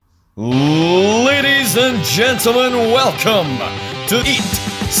Ladies and gentlemen, welcome to Eat,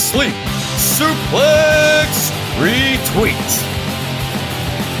 Sleep, Suplex, Retweet.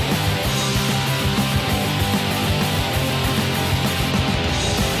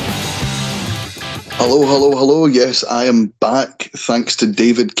 Hello. Yes, I am back thanks to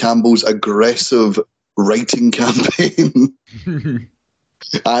David Campbell's aggressive writing campaign.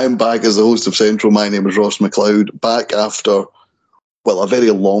 I am back as the host of Central. My name is Ross McLeod, back after, a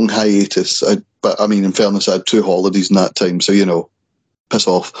very long hiatus. But in fairness, I had 2 holidays in that time, so, piss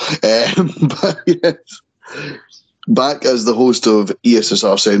off. But yes, back as the host of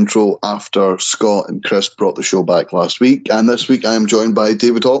ESSR Central after Scott and Chris brought the show back last week. And this week I am joined by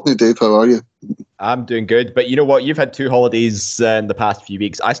David Hockney. Dave, how are you? I'm doing good, but you know what? You've had 2 holidays in the past few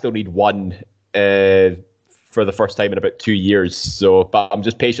weeks. I still need one for the first time in about 2 years. But I'm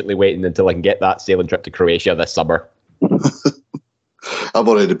just patiently waiting until I can get that sailing trip to Croatia this summer. I've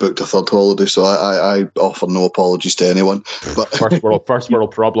already booked a 3rd holiday, so I offer no apologies to anyone. But first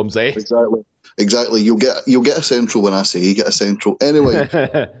world problems, eh? Exactly. You'll get a Central when I say you get a Central. Anyway.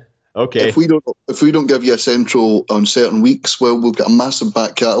 Okay. If we don't give you a Central on certain weeks, we've got a massive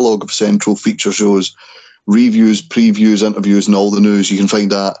back catalogue of Central feature shows, reviews, previews, interviews, and all the news. You can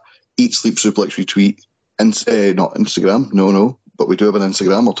find that Eat, Sleep, Suplex, Retweet, not Instagram, no, but we do have an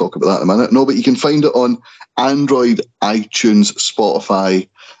Instagram. I'll talk about that in a minute. No, but you can find it on Android, iTunes, Spotify,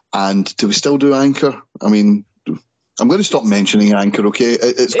 and do we still do Anchor? I'm going to stop mentioning Anchor. Okay,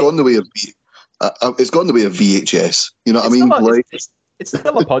 it's gone the way of VHS. You know what I mean? It's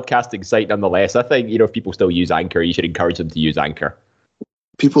still a podcasting site nonetheless. I think, if people still use Anchor, you should encourage them to use Anchor.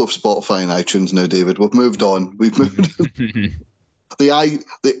 People have Spotify and iTunes now, David. We've moved on. The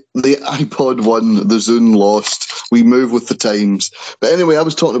iPod won, the Zune lost. We move with the times. But anyway, I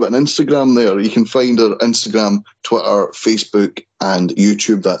was talking about an Instagram there. You can find our Instagram, Twitter, Facebook, and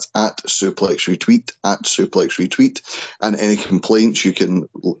YouTube. That's at Suplex Retweet. And any complaints you can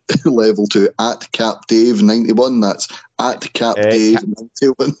level to at CapDave91. That's at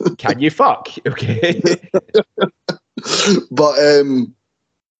CapDave91. Can you fuck? Okay. But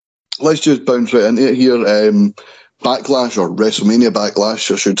let's just bounce right into it here. Backlash, or WrestleMania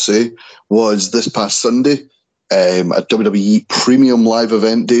Backlash, I should say, was this past Sunday. A WWE Premium Live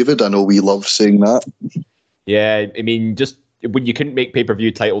event, David. I know we love saying that. Yeah, just when you couldn't make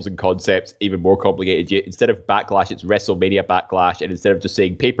pay-per-view titles and concepts even more complicated, instead of Backlash, it's WrestleMania Backlash, and instead of just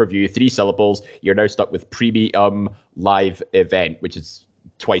saying pay-per-view, 3 syllables, you're now stuck with Premium Live event, which is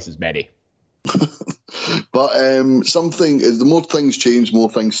twice as many. But something is, the more things change, more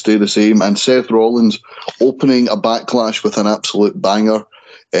things stay the same. And Seth Rollins opening a Backlash with an absolute banger.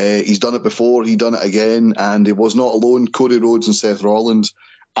 He's done it before, he done it again, and he was not alone. Cody Rhodes and Seth Rollins,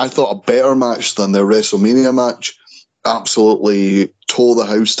 I thought a better match than their WrestleMania match. Absolutely tore the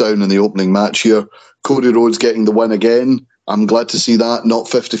house down in the opening match here. Cody Rhodes getting the win again. I'm glad to see that. Not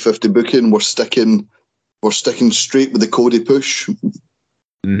 50-50 booking. We're sticking straight with the Cody push.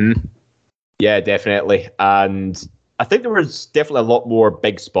 Mm-hmm. Yeah, definitely. And I think there was definitely a lot more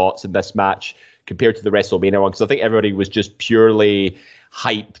big spots in this match compared to the WrestleMania one, because I think everybody was just purely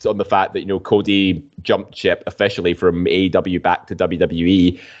hyped on the fact that, Cody jumped ship officially from AEW back to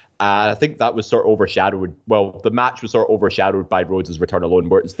WWE. I think that was sort of overshadowed. Well, the match was sort of overshadowed by Rhodes' return alone,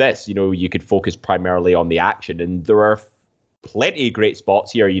 whereas this, you could focus primarily on the action. And there are plenty of great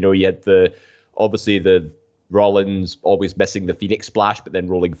spots here. You had the Rollins always missing the Phoenix Splash, but then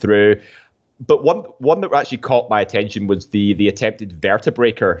rolling through. But one that actually caught my attention was the attempted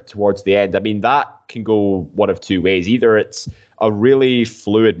Vertebreaker towards the end. That can go one of 2 ways. Either it's a really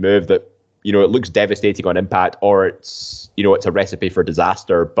fluid move that, it looks devastating on impact, or it's a recipe for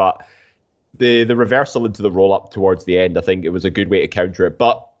disaster. But the reversal into the roll-up towards the end, I think it was a good way to counter it.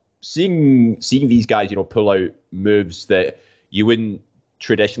 But seeing these guys, pull out moves that you wouldn't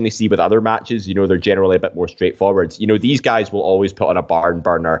traditionally see with other matches, they're generally a bit more straightforward. These guys will always put on a barn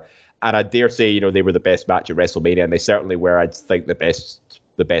burner. And I dare say, they were the best match at WrestleMania, and they certainly were, I'd think, the best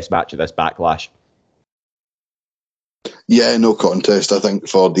match of this Backlash. Yeah, no contest. I think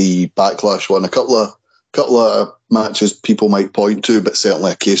for the Backlash one, a couple of matches people might point to, but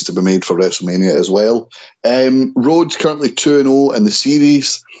certainly a case to be made for WrestleMania as well. Rhodes currently 2-0 in the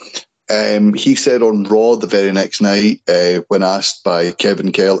series. He said on Raw the very next night, when asked by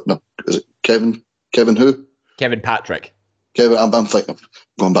Kevin Kelly, no, is it Kevin who? Kevin Patrick. Kevin, I'm thinking,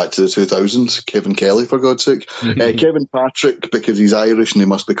 going back to the 2000s, Kevin Kelly, for God's sake. Kevin Patrick, because he's Irish and he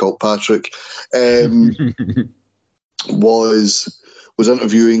must be called Patrick, was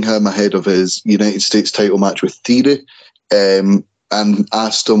interviewing him ahead of his United States title match with Theory. and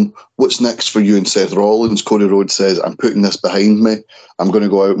asked him, "What's next for you and Seth Rollins?" Cody Rhodes says, "I'm putting this behind me. I'm going to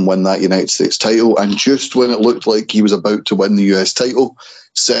go out and win that United States title." And just when it looked like he was about to win the US title,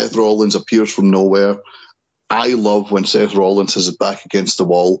 Seth Rollins appears from nowhere. I love when Seth Rollins has his back against the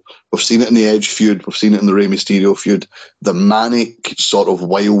wall. We've seen it in the Edge feud. We've seen it in the Rey Mysterio feud. The manic sort of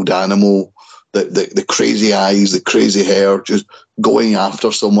wild animal, the crazy eyes, the crazy hair, just going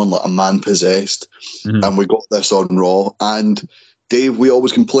after someone like a man possessed. Mm-hmm. And we got this on Raw. And Dave, we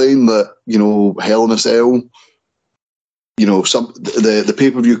always complain that, Hell in a Cell, the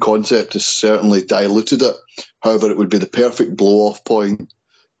pay-per-view concept has certainly diluted it. However, it would be the perfect blow-off point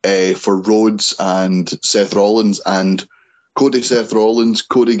for Rhodes and Seth Rollins, and Seth Rollins,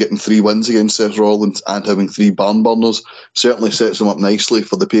 Cody getting 3 wins against Seth Rollins and having 3 barn burners certainly sets him up nicely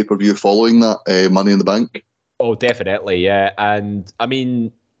for the pay-per-view following that Money in the Bank. Oh, definitely, yeah. And I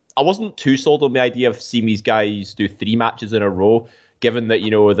mean, I wasn't too sold on the idea of seeing these guys do 3 matches in a row, given that,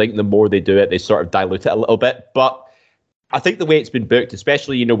 I think the more they do it, they sort of dilute it a little bit. But I think the way it's been booked,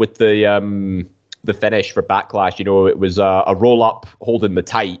 especially, with the finish for Backlash, it was a roll-up holding the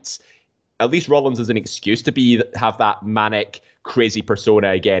tights. At least Rollins has an excuse to have that manic, crazy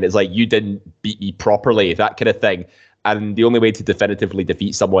persona again. It's like, you didn't beat me properly, that kind of thing. And the only way to definitively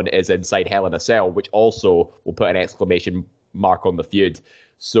defeat someone is inside Hell in a Cell, which also will put an exclamation mark on the feud.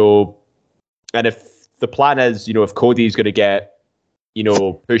 So, and if the plan is, if Cody's going to get,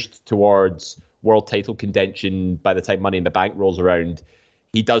 pushed towards world title contention by the time Money in the Bank rolls around,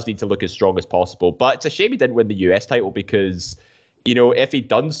 he does need to look as strong as possible. But it's a shame he didn't win the US title because, if he'd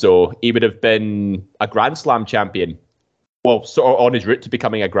done so, he would have been a Grand Slam champion. Well, sort of on his route to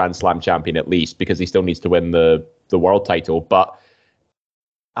becoming a Grand Slam champion at least, because he still needs to win the world title. But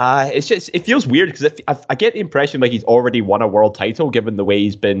it feels weird because I get the impression like he's already won a world title given the way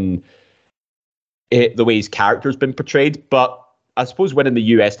the way his character's been portrayed. But I suppose winning the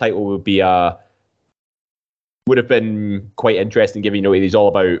US title would have been quite interesting, given he's all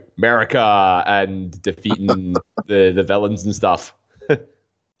about America and defeating the villains and stuff.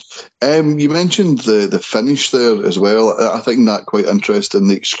 You mentioned the finish there as well. I think that quite interesting.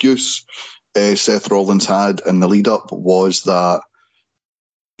 The excuse Seth Rollins had in the lead up was that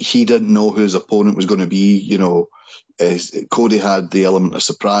he didn't know who his opponent was going to be. Cody had the element of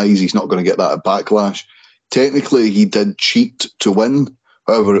surprise. He's not going to get that at Backlash. Technically, he did cheat to win.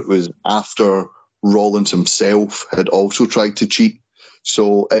 However, it was after Rollins himself had also tried to cheat.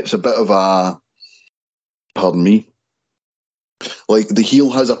 So it's a bit of pardon me, like the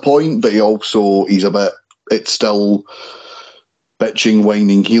heel has a point, but it's still bitching,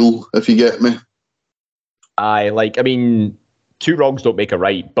 whining heel, if you get me. I mean, 2 wrongs don't make a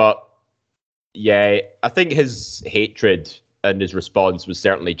right, but yeah, I think his hatred and his response was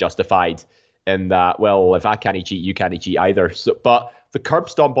certainly justified in that, well, if I can't cheat, you can't cheat either. So, but the curb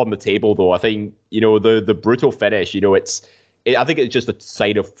stomp on the table, though, I think, the brutal finish, I think it's just a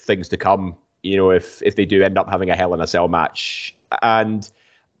sign of things to come, if they do end up having a Hell in a Cell match.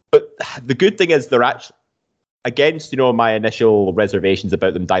 But the good thing is they're actually, against, my initial reservations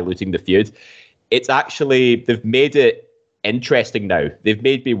about them diluting the feud, it's actually, they've made it interesting now. They've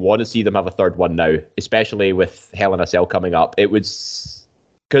made me want to see them have a third one now, especially with Hell in a Cell coming up. It was,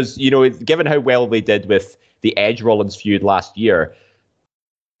 because, given how well they did with the Edge Rollins feud last year,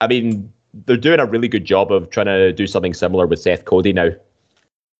 I mean, they're doing a really good job of trying to do something similar with Seth Cody now.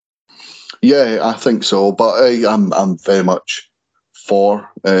 Yeah, I think so. But I'm very much for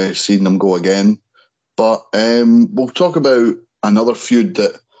seeing them go again. But we'll talk about another feud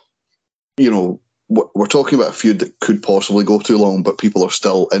that, we're talking about a feud that could possibly go too long, but people are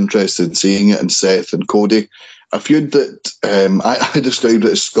still interested in seeing it, and Seth and Cody. A feud that I described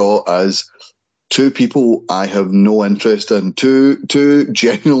it, as Scott, as 2 people I have no interest in, two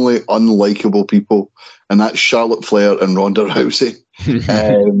genuinely unlikable people, and that's Charlotte Flair and Ronda Rousey.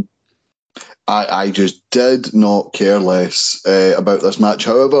 I just did not care less about this match.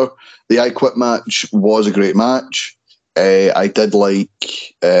 However, the I Quit match was a great match. I did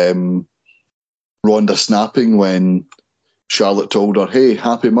like Ronda snapping when Charlotte told her, "Hey,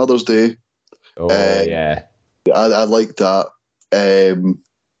 happy Mother's Day." Oh, yeah. I liked that.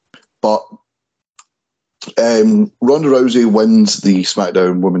 But Ronda Rousey wins the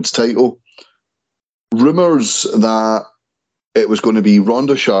SmackDown Women's title. Rumours that it was going to be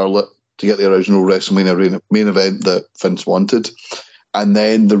Ronda Charlotte to get the original WrestleMania main event that Vince wanted, and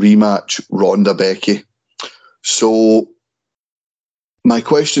then the rematch Ronda Becky. So my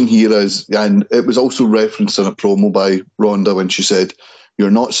question here is, and it was also referenced in a promo by Ronda when she said, "You're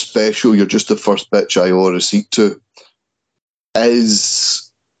not special, you're just the first bitch I owe a receipt to."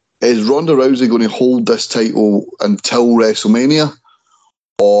 Is Ronda Rousey going to hold this title until WrestleMania,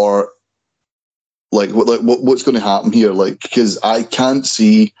 or what's going to happen here? Like, because I can't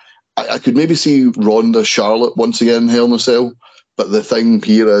see. I could maybe see Ronda Charlotte once again in Hell in a Cell, but the thing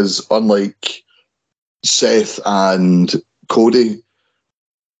here is, unlike Seth and Cody,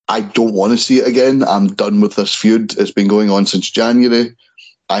 I don't want to see it again. I'm done with this feud. It's been going on since January.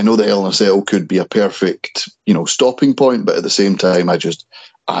 I know the Hell in a Cell could be a perfect, stopping point, but at the same time,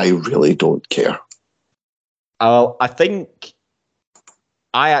 I really don't care. I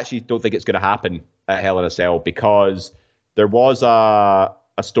actually don't think it's going to happen at Hell in a Cell, because there was a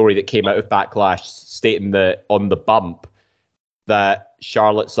story that came out of Backlash stating that on the bump that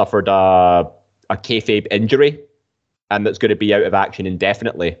Charlotte suffered a kayfabe injury and that's going to be out of action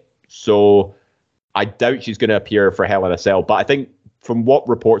indefinitely. So I doubt she's going to appear for Hell in a Cell. But I think from what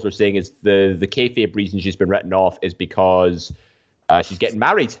reports are saying is the kayfabe reason she's been written off is because she's getting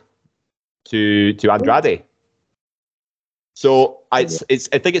married to Andrade. So I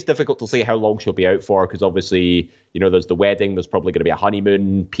think it's difficult to say how long she'll be out for, because obviously, there's the wedding, there's probably going to be a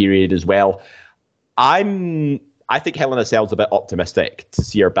honeymoon period as well. I think Hell in a Cell's a bit optimistic to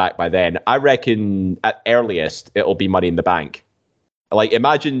see her back by then. I reckon at earliest it'll be Money in the Bank. Like,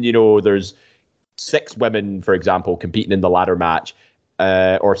 imagine, there's 6 women, for example, competing in the ladder match,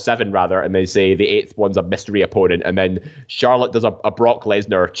 or 7 rather, and they say the 8th one's a mystery opponent, and then Charlotte does a Brock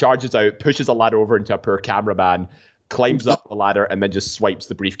Lesnar, charges out, pushes a ladder over into a poor cameraman, climbs up the ladder, and then just swipes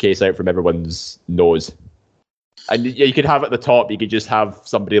the briefcase out from everyone's nose. And you could have at the top, you could just have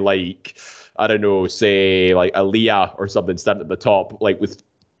somebody like, I don't know, say like Aaliyah or something standing at the top, like with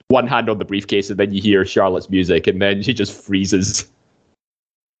one hand on the briefcase, and then you hear Charlotte's music, and then she just freezes.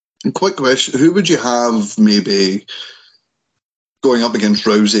 Quick question: who would you have maybe going up against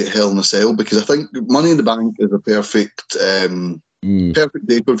Rousey at Hell in a Cell? Because I think Money in the Bank is a perfect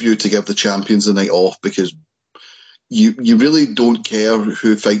pay-per-view to give the champions the night off, because you really don't care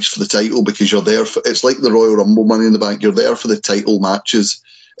who fights for the title, because you're there for, it's like the Royal Rumble Money in the Bank. You're there for the title matches,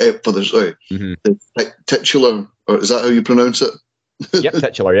 for the titular, or is that how you pronounce it? Yep,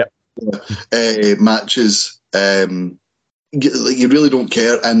 titular, yep. Matches. You really don't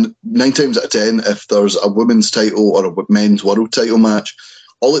care. And 9 times out of 10, if there's a women's title or a men's world title match,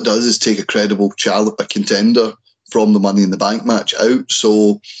 all it does is take a credible a contender from the Money in the Bank match out.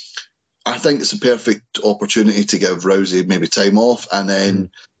 So I think it's a perfect opportunity to give Rousey maybe time off, and then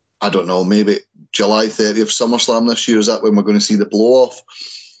I don't know, maybe July 30th, SummerSlam this year, is that when we're going to see the blow off?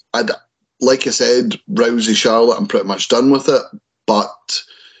 Like I said, Rousey, Charlotte, I'm pretty much done with it, but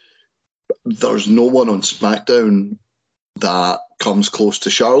there's no one on SmackDown that comes close to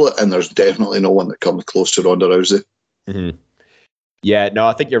Charlotte, and there's definitely no one that comes close to Ronda Rousey. Mm-hmm. Yeah, no,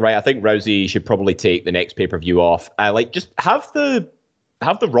 I think you're right. I think Rousey should probably take the next pay-per-view off. Just have the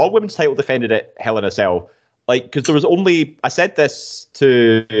Raw Women's title defended at Hell in a Cell. Like, because there was only, I said this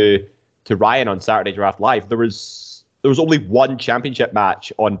to Ryan on Saturday Draft Live, there was only one championship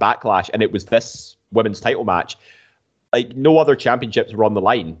match on Backlash, and it was this women's title match. Like, no other championships were on the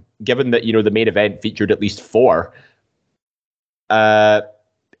line, given that, the main event featured at least 4.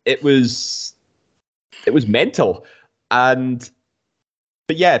 It was mental.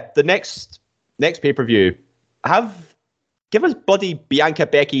 But yeah, the next pay-per-view, give us bloody Bianca,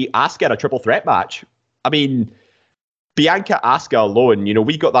 Becky, Asuka in a triple threat match. I mean, Bianca, Asuka alone,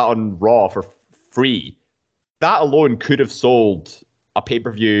 we got that on Raw for free. That alone could have sold a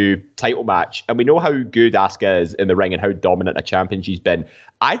pay-per-view title match. And we know how good Asuka is in the ring and how dominant a champion she's been.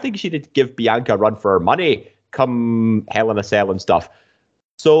 I think she did give Bianca a run for her money come Hell in a Cell and stuff.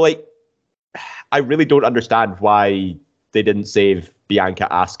 So, I really don't understand why they didn't save Bianca,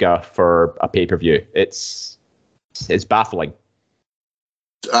 Asuka for a pay-per-view. It's baffling.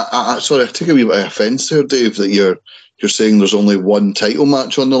 Sorry, I take a wee bit of offence there, Dave, that you're saying there's only one title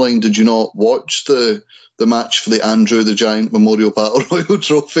match on the line. Did you not watch the match for the Andrew the Giant Memorial Battle Royal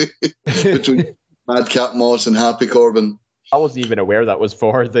Trophy between Madcap Moss and Happy Corbin? I wasn't even aware that was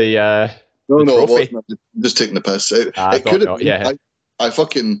for the No, trophy. It wasn't. I'm just taking the piss. It could have been. Yeah. I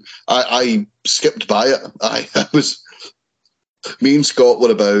skipped by it. I was. Me and Scott were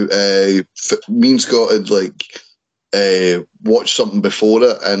about. Me and Scott had watched something before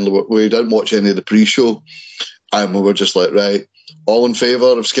it, and we didn't watch any of the pre-show, and we were just like, right, all in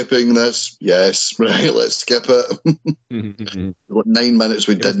favour of skipping this? Yes, right, let's skip it. 9 minutes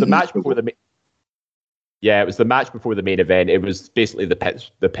we didn't. The match before the. Yeah, it was the match before the main event. It was basically the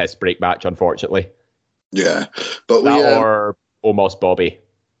piss break match, unfortunately. Yeah, but or Almost Bobby.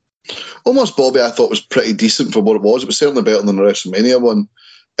 Almost Bobby, I thought was pretty decent for what it was. It was certainly better than the WrestleMania one.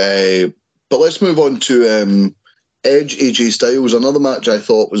 But let's move on to Edge, AJ Styles. Another match I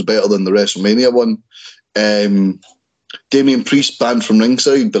thought was better than the WrestleMania one. Damien Priest banned from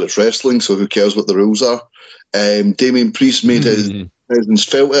ringside, but it's wrestling, so who cares what the rules are? Damien Priest made his presence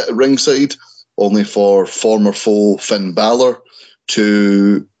felt at ringside, only for former foe Finn Balor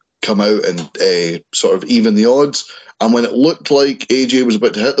to come out and sort of even the odds. And when it looked like AJ was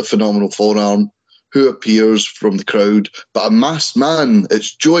about to hit the phenomenal forearm, who appears from the crowd? But a masked man.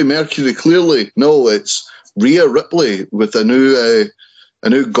 It's Joey Mercury, clearly. No, it's Rhea Ripley with a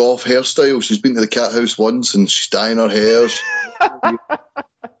new golf hairstyle. She's been to the cat house once and she's dyeing her hair.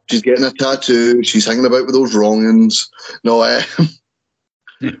 She's getting a tattoo. She's hanging about with those wrong'uns. No,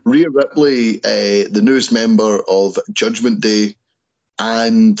 Rhea Ripley, the newest member of Judgment Day.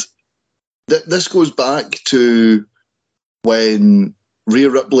 And this goes back to when Rhea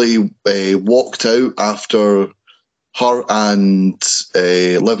Ripley walked out after her and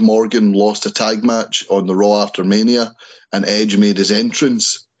Liv Morgan lost a tag match on the Raw after Mania, and Edge made his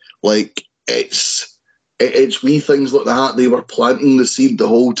entrance. Like, it's wee things like that. They were planting the seed the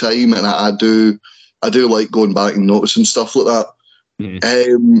whole time, and I do like going back and noticing stuff like that.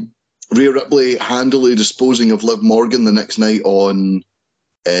 Rhea Ripley handily disposing of Liv Morgan the next night on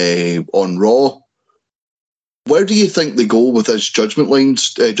Raw. Where do you think they go with this Judgment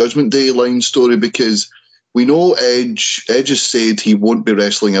Day line story? Because we know Edge has said he won't be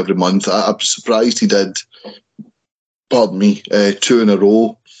wrestling every month. I'm surprised he did, pardon me, 2 in a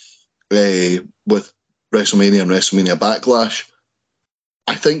row with WrestleMania and WrestleMania Backlash.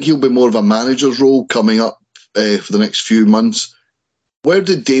 I think he'll be more of a manager's role coming up for the next few months. Where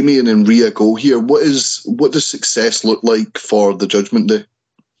did Damien and Rhea go here? What does success look like for the Judgment Day?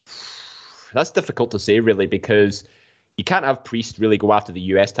 That's difficult to say, really, because you can't have Priest really go after the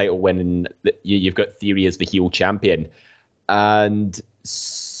US title when you've got Theory as the heel champion. And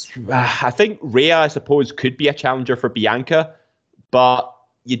I think Rhea, I suppose, could be a challenger for Bianca, but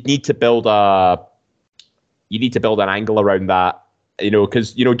you'd need to build an angle around that,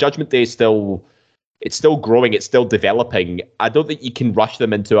 because Judgment Day is still growing, it's still developing. I don't think you can rush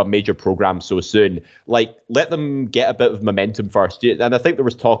them into a major program so soon. Like, let them get a bit of momentum first. And I think there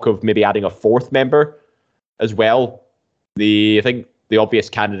was talk of maybe adding a 4th member as well. I think the obvious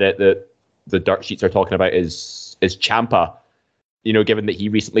candidate that the dirt sheets are talking about is Ciampa. Given that he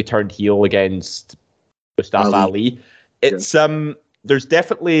recently turned heel against Mustafa Ali. It's there's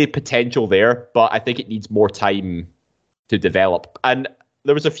definitely potential there, but I think it needs more time to develop. And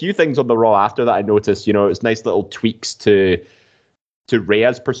there was a few things on the Raw after that I noticed. It was nice little tweaks to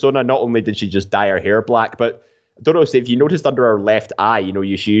Rhea's persona. Not only did she just dye her hair black, but I don't know if you noticed under her left eye,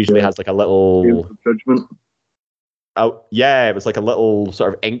 she usually has like a little judgment. Oh yeah, it was like a little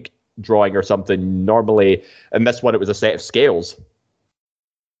sort of ink drawing or something. Normally, in this one, it was a set of scales.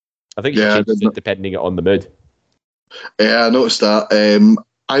 I think she changed it depending on the mood. Yeah, I noticed that.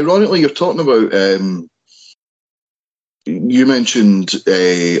 Ironically, you're talking about. You mentioned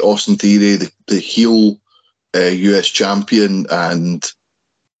Austin Theory, the heel US champion, and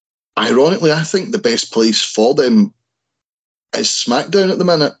ironically, I think the best place for them is SmackDown at the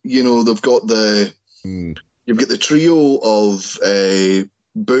minute. They've got you've got the trio of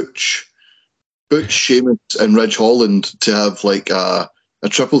Butch, Sheamus, and Ridge Holland to have like a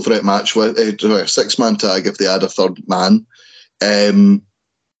triple threat match with a 6-man tag if they add a 3rd man.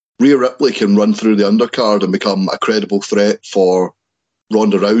 Rhea Ripley can run through the undercard and become a credible threat for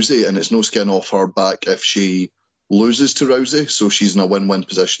Ronda Rousey, and it's no skin off her back if she loses to Rousey, so she's in a win-win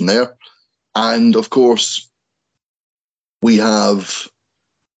position there. And of course, we have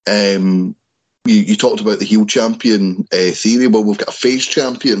you talked about the heel champion Theory. Well, we've got a face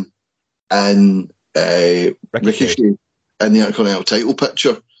champion and Ricochet in the Intercontinental title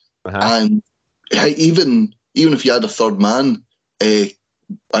picture. And even if you had a 3rd man,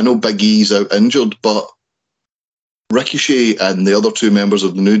 I know Big E's out injured, but Ricochet and the other 2 members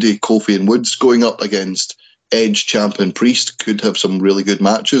of the New Day, Kofi and Woods, going up against Edge, Ciampa and Priest could have some really good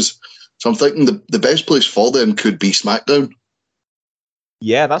matches. So I'm thinking the best place for them could be SmackDown.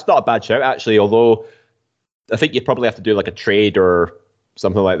 Yeah, that's not a bad shout, actually, although I think you'd probably have to do like a trade or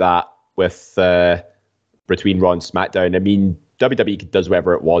something like that with between Raw and SmackDown. I mean, WWE does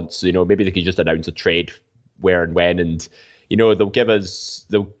whatever it wants. Maybe they could just announce a trade where and when, and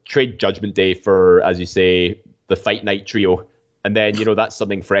they'll trade Judgment Day for, as you say, the Fight Night trio, and then that's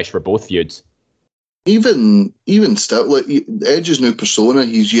something fresh for both feuds. Even still, like Edge's new persona,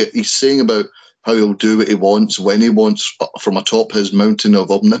 he's saying about how he'll do what he wants when he wants from atop his mountain of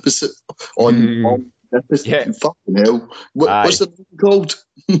omnipotence. Yeah. Fucking hell! What's the name called?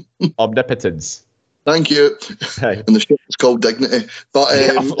 Omnipotence. Thank you. And the ship is called Dignity. But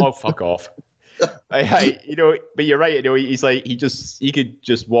fuck off. But you're right. He's like he could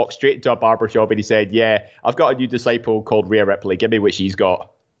just walk straight into a barber shop and he said, "Yeah, I've got a new disciple called Rhea Ripley. Give me what she's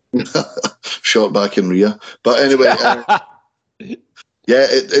got." Shot back in Rhea. But anyway, yeah,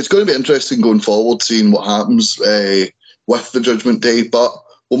 it's going to be interesting going forward, seeing what happens with the Judgment Day. But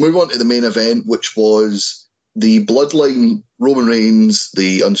we'll move on to the main event, which was the Bloodline, Roman Reigns,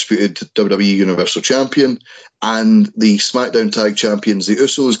 the undisputed WWE Universal Champion, and the SmackDown Tag Champions, the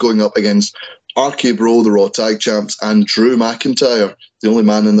Usos, going up against RK Bro, the Raw Tag Champs, and Drew McIntyre, the only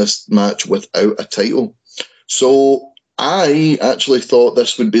man in this match without a title. So I actually thought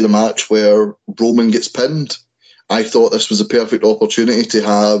this would be the match where Roman gets pinned. I thought this was a perfect opportunity to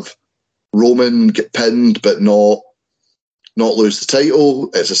have Roman get pinned but not lose the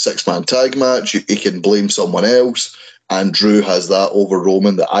title. It's a six-man tag match. He can blame someone else, and Drew has that over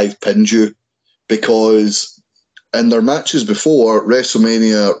Roman, that I've pinned you. Because in their matches before,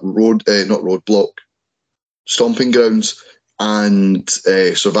 WrestleMania, not Roadblock, Stomping Grounds, and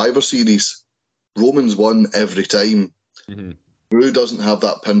Survivor Series, Roman's won every time. Mm-hmm. Drew doesn't have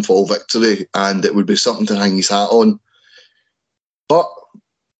that pinfall victory, and it would be something to hang his hat on. But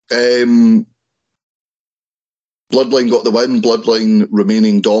Bloodline got the win, Bloodline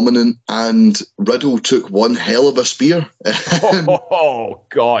remaining dominant, and Riddle took one hell of a spear. Oh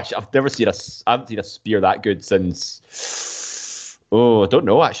gosh, I haven't seen a spear that good since. I don't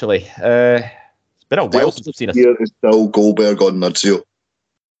know actually. It's been a while since I've seen a spear. Is still Goldberg on Nunzio.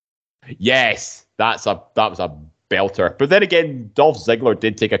 Yes, that was a belter. But then again, Dolph Ziggler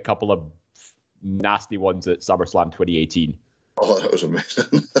did take a couple of nasty ones at SummerSlam 2018. Oh, that was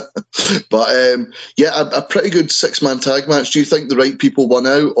amazing. But yeah, a pretty good six-man tag match. Do you think the right people won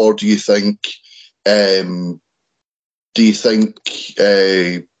out, or do you think the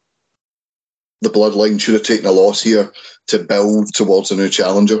Bloodline should have taken a loss here to build towards a new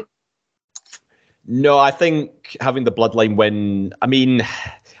challenger? No, I think having the Bloodline win. I mean,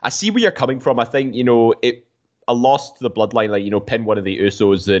 I see where you're coming from. I think a loss to the Bloodline, pin one of the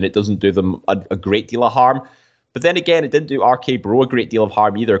Usos, and it doesn't do them a great deal of harm. But then again, it didn't do RK Bro a great deal of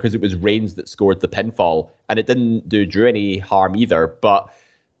harm either, because it was Reigns that scored the pinfall, and it didn't do Drew any harm either. But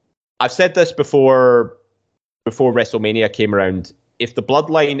I've said this before WrestleMania came around. If the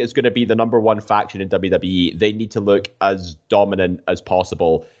Bloodline is going to be the number one faction in WWE, they need to look as dominant as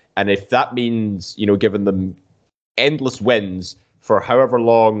possible. And if that means, giving them endless wins for however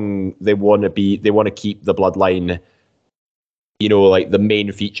long they want to keep the Bloodline, like the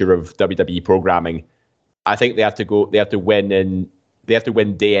main feature of WWE programming, I think they have to win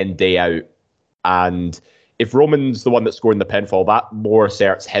day in, day out. And if Roman's the one that's scoring the pinfall, that more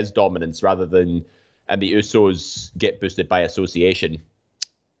asserts his dominance rather than, and the Usos get boosted by association.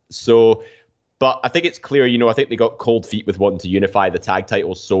 So, but I think it's clear, I think they got cold feet with wanting to unify the tag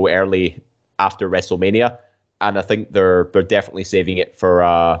titles so early after WrestleMania. And I think they're definitely saving it for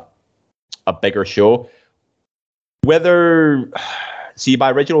a bigger show. See,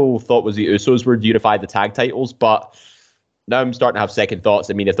 my original thought was the Usos would unify the tag titles, but now I'm starting to have second thoughts.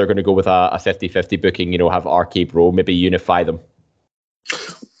 I mean, if they're going to go with a 50-50 booking, have RK Bro, maybe unify them.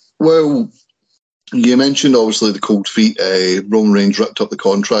 Well, you mentioned obviously the cold feet. Roman Reigns ripped up the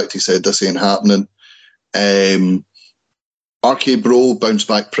contract. He said this ain't happening. RK Bro bounced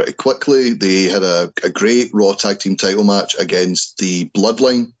back pretty quickly. They had a great Raw Tag Team title match against the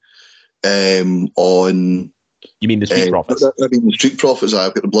Bloodline on... You mean the Street Profits? I mean the Street Profits.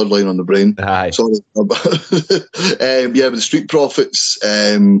 I've got the Bloodline on the brain. Aye. Sorry. Yeah, but the Street Profits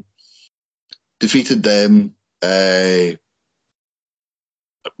defeated them.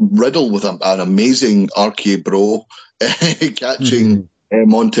 Riddle with an amazing RK Bro catching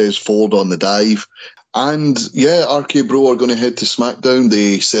Montez Ford on the dive. And yeah, RK Bro are going to head to SmackDown.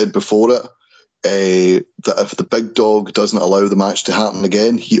 They said before it that if the big dog doesn't allow the match to happen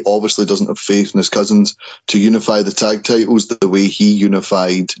again, he obviously doesn't have faith in his cousins to unify the tag titles the way he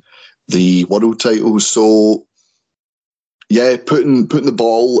unified the world titles. So yeah, putting the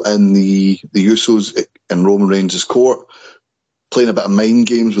ball in the Usos in Roman Reigns' court, playing a bit of mind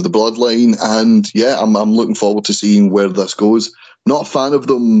games with the Bloodline, and yeah, I'm looking forward to seeing where this goes. Not a fan of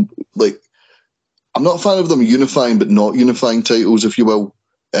them, I'm not a fan of them unifying but not unifying titles, if you will.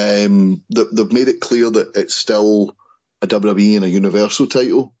 They've made it clear that it's still a WWE and a Universal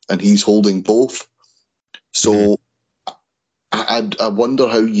title, and he's holding both. So I wonder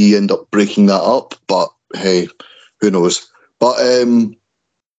how you end up breaking that up, but hey, who knows? But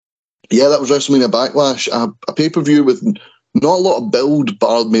yeah, that was WrestleMania Backlash, a pay-per-view with not a lot of build,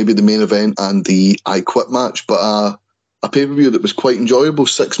 bar maybe the main event and the I Quit match, but a pay-per-view that was quite enjoyable.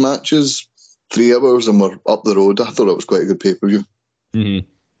 6 matches, 3 hours, and we're up the road. I thought it was quite a good pay-per-view. Mm-hmm.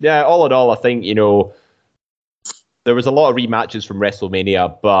 Yeah, all in all, I think, there was a lot of rematches from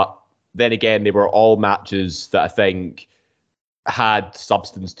WrestleMania, but then again, they were all matches that I think had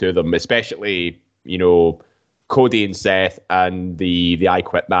substance to them, especially, Cody and Seth and the I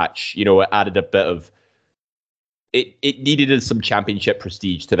Quit match. It added a bit of it needed some championship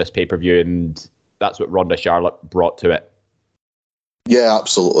prestige to this pay-per-view, and that's what Ronda Charlotte brought to it. Yeah,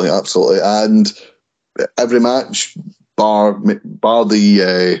 absolutely. And every match, bar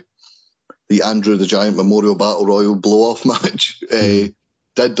the Andrew the Giant Memorial Battle Royal blow-off match,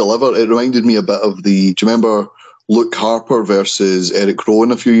 did deliver. It reminded me a bit of do you remember Luke Harper versus Eric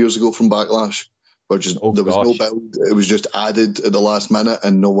Rowan a few years ago from Backlash? Where there was no build, it was just added at the last minute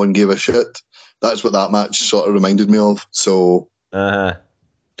and no one gave a shit. That's what that match sort of reminded me of. So, but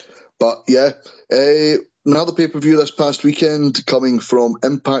yeah, another pay-per-view this past weekend coming from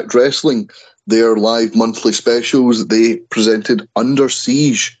Impact Wrestling, their live monthly specials. They presented Under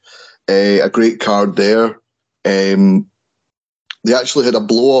Siege, a great card there. They actually had a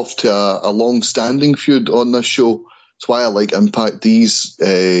blow-off to a long-standing feud on this show. That's why I like Impact. These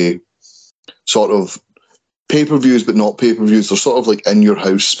sort of pay-per-views, but not pay-per-views. They're sort of like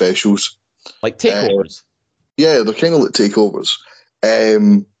in-your-house specials. Like takeovers. Yeah, they're kind of like takeovers.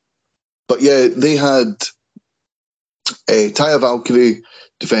 But yeah, they had Taya Valkyrie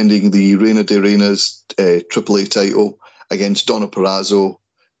defending the Reina de Reinas AAA title against Donna Purrazzo.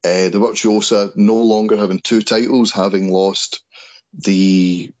 The Virtuosa no longer having two titles, having lost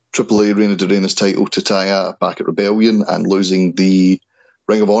the AAA Reina de Reinas title to Taya back at Rebellion and losing the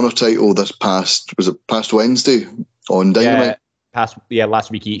Ring of Honor title past Wednesday on Dynamite.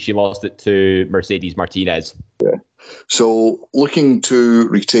 Last week she lost it to Mercedes Martinez. Yeah. So looking to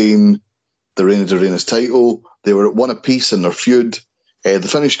retain the Reina de Reinas title, they were at one apiece in their feud. The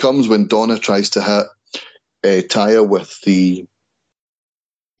finish comes when Donna tries to hit Taya with the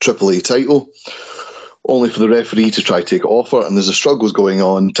AAA title, only for the referee to try to take it off her, and there's a struggle going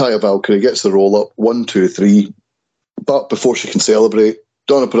on. Taya Valkyrie gets the roll up, 1, 2, 3, but before she can celebrate,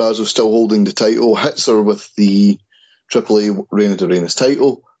 Donna Purrazzo, still holding the title, hits her with the AAA Reina de Reinas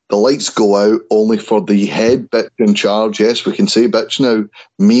title. The lights go out, only for the head bitch in charge, yes, we can say bitch now,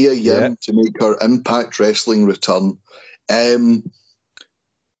 Mia Yim, to make her Impact Wrestling return. I'd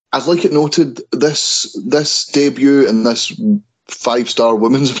like it noted, this debut and this 5-star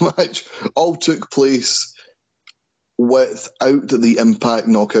women's match all took place without the Impact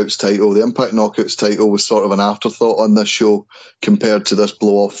Knockouts title. The Impact Knockouts title was sort of an afterthought on this show compared to this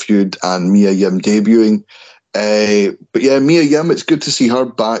blow-off feud and Mia Yim debuting. But yeah, Mia Yim, it's good to see her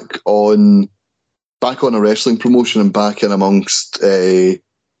back on a wrestling promotion and back in amongst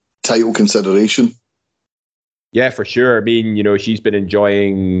title consideration. Yeah, for sure. I mean, she's been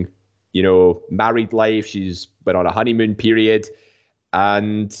enjoying, married life. She's been on a honeymoon period.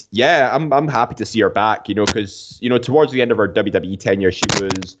 And yeah, I'm happy to see her back, because, towards the end of her WWE tenure, she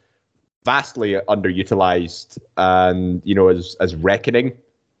was vastly underutilized and, as Reckoning,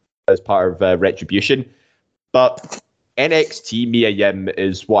 as part of Retribution. But NXT Mia Yim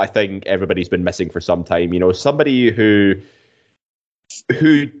is what I think everybody's been missing for some time. Somebody who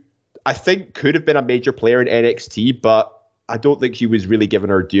I think could have been a major player in NXT, but I don't think she was really given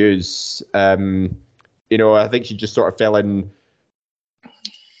her dues. I think she just sort of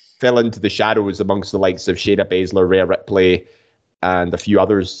fell into the shadows amongst the likes of Shayna Baszler, Rhea Ripley, and a few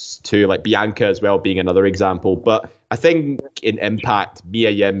others too, like Bianca as well being another example. But I think in Impact,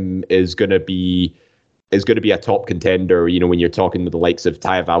 Mia Yim is going to be a top contender, when you're talking to the likes of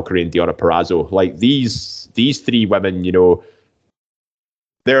Taya Valkyrie and Deonna Purrazzo. Like these three women,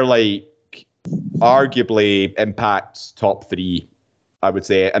 they're like arguably Impact's top 3, I would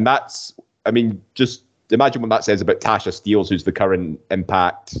say. And just imagine what that says about Tasha Steelz, who's the current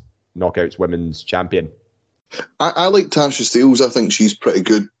Impact Knockouts Women's Champion. I like Tasha Steelz. I think she's pretty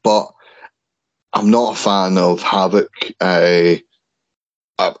good, but I'm not a fan of Havoc.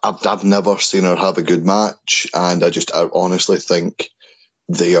 I've never seen her have a good match, and I honestly think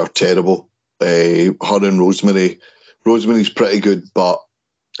they are terrible. Her and Rosemary's pretty good, but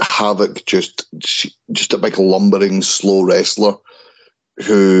Havoc just a big lumbering, slow wrestler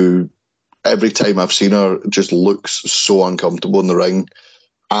who every time I've seen her just looks so uncomfortable in the ring.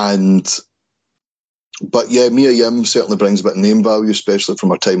 But yeah, Mia Yim certainly brings a bit of name value, especially from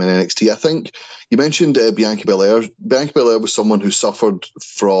her time in NXT. I think you mentioned Bianca Belair. Bianca Belair was someone who suffered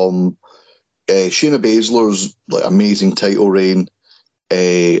from Shayna Baszler's amazing title reign,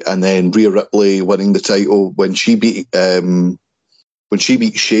 and then Rhea Ripley winning the title when she beat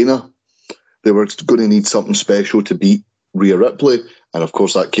Shayna. They were going to need something special to beat Rhea Ripley, and of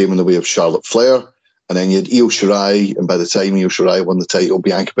course that came in the way of Charlotte Flair. And then you had Io Shirai, and by the time Io Shirai won the title,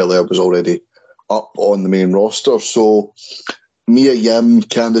 Bianca Belair was already up on the main roster. So Mia Yim,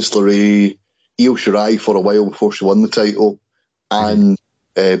 Candice LeRae, Io Shirai for a while before she won the title, and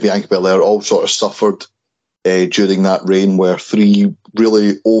Bianca Belair all sort of suffered during that reign, where three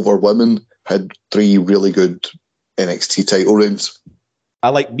really over women had three really good NXT title reigns.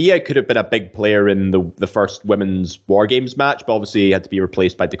 I like Mia could have been a big player in the first women's War Games match, but obviously had to be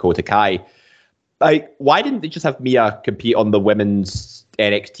replaced by Dakota Kai. Like, why didn't they just have Mia compete on the women's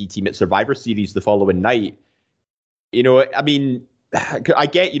NXT team at Survivor Series the following night? You know, I mean, I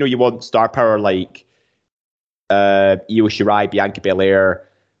get, you want star power like Io Shirai, Bianca Belair,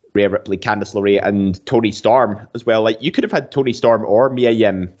 Rhea Ripley, Candice LeRae, and Toni Storm as well. Like, you could have had Toni Storm or Mia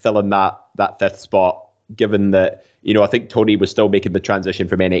Yim fill in that fifth spot, given that, I think Toni was still making the transition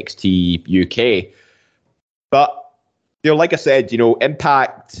from NXT UK. But, like I said,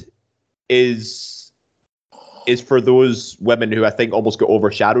 Impact is for those women who I think almost got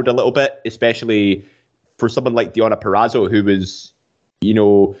overshadowed a little bit, especially for someone like Deonna Purrazzo, who was,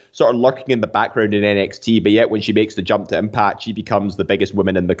 sort of lurking in the background in NXT, but yet when she makes the jump to Impact, she becomes the biggest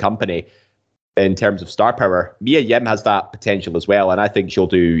woman in the company in terms of star power. Mia Yim has that potential as well, and I think she'll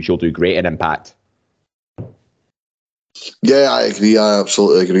do great in Impact. Yeah, I agree. I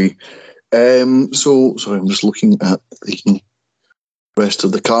absolutely agree. So, sorry, I'm just looking at the rest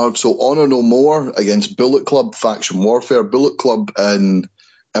of the card. So, Honor No More against Bullet Club, Faction Warfare. Bullet Club in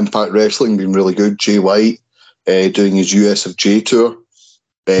Impact Wrestling been really good. Jay White doing his US of J tour.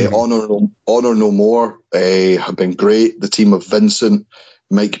 Honor No More have been great. The team of Vincent,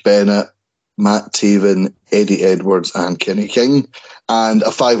 Mike Bennett, Matt Taven, Eddie Edwards, and Kenny King. And a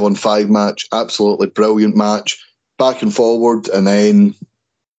 5-on-5 match. Absolutely brilliant match. Back and forward, and then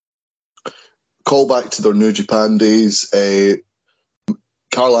call back to their New Japan days.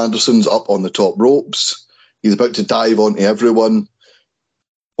 Carl Anderson's up on the top ropes. He's about to dive onto everyone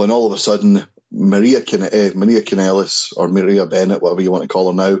when all of a sudden Maria Kanellis, or Maria Bennett, whatever you want to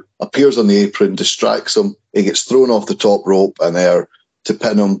call her now, appears on the apron, distracts him. He gets thrown off the top rope, and there to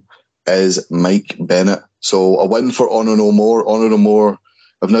pin him is Mike Bennett. So a win for Honor No More. Honor No More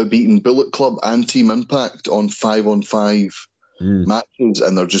have now beaten Bullet Club and Team Impact on 5-on-5 matches,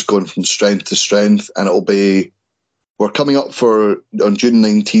 and they're just going from strength to strength. And we're coming up on June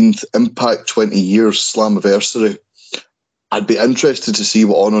 19th, Impact 20 years Slammiversary. I'd be interested to see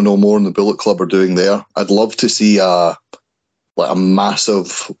what Honor No More and the Bullet Club are doing there. I'd love to see a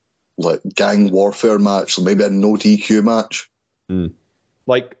massive gang warfare match, maybe a no DQ match.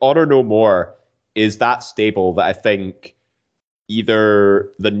 Like, Honor No More is that stable that I think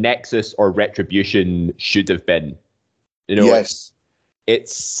either the Nexus or Retribution should have been. Yes.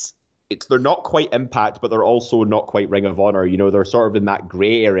 It's they're not quite Impact, but they're also not quite Ring of Honor. They're sort of in that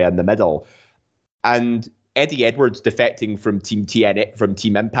grey area in the middle. And Eddie Edwards defecting from Team TNA, from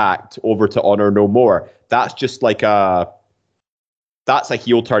Team Impact over to Honor No More. That's just that's a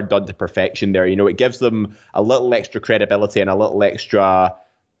heel turn done to perfection there. It gives them a little extra credibility and a little extra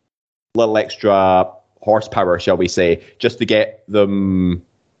horsepower, shall we say, just to get them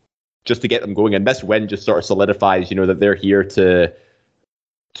going. And this win just sort of solidifies, that they're here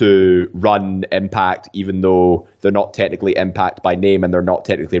to run Impact, even though they're not technically Impact by name, and they're not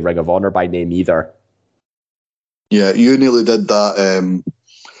technically Ring of Honor by name either. Yeah, you nearly did that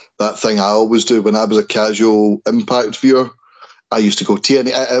that thing I always do when I was a casual Impact viewer. I used to go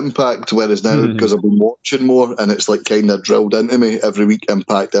TNA at Impact, whereas now, because I've been watching more, and it's kind of drilled into me every week,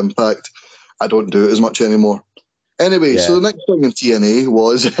 Impact, I don't do it as much anymore. Anyway, So the next thing in TNA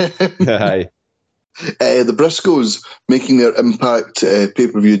was the Briscoes making their Impact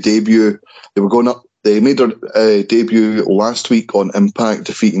pay-per-view debut. They were going up. They made their debut last week on Impact,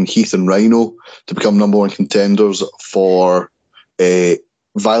 defeating Heath and Rhino to become number one contenders for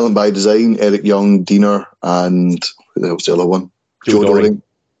Violent by Design, Eric Young, Diener, and who the hell's the other one? Joe Doring.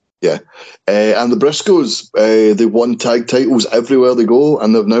 Yeah. And the Briscoes, they won tag titles everywhere they go,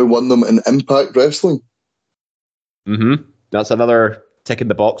 and they've now won them in Impact Wrestling. That's another tick in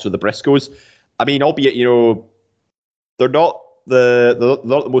the box with the Briscoes. I mean, albeit, they're not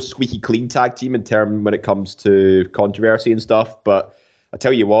the most squeaky clean tag team when it comes to controversy and stuff, but I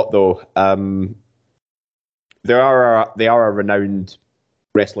tell you what, though, they are a renowned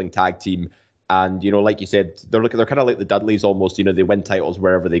wrestling tag team. And, like you said, they're kind of like the Dudleys almost. They win titles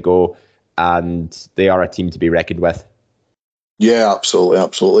wherever they go, and they are a team to be reckoned with. Yeah,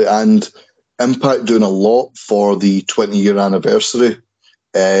 absolutely. And Impact doing a lot for the 20-year anniversary.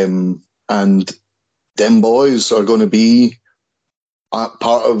 And them boys are going to be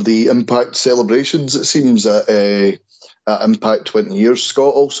part of the Impact celebrations, it seems, at Impact 20 years.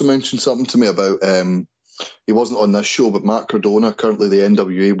 Scott also mentioned something to me about he wasn't on this show, but Matt Cardona, currently the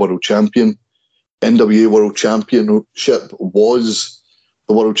NWA World Champion. NWA World Championship was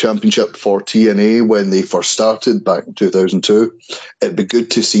the World Championship for TNA when they first started back in 2002. It'd be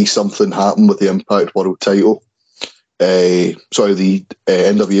good to see something happen with the Impact World title. The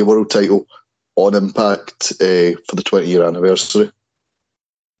NWA World title on Impact for the 20-year anniversary.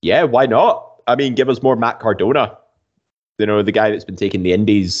 Yeah, why not? I mean, give us more Matt Cardona. You know, the guy that's been taking the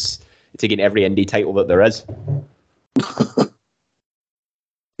indies, taking every indie title that there is.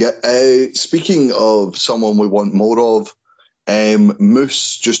 Yeah, speaking of someone we want more of,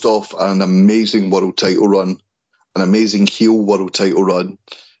 Moose just off an amazing world title run, an amazing heel world title run.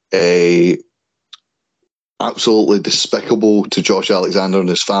 Absolutely despicable to Josh Alexander and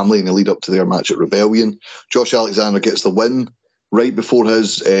his family in the lead up to their match at Rebellion. Josh Alexander gets the win right before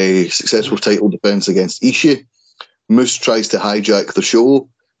his successful title defense against Ishii. Moose tries to hijack the show.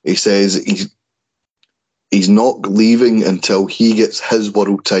 He says he's not leaving until he gets his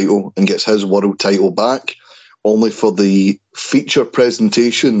world title and gets his world title back, only for the feature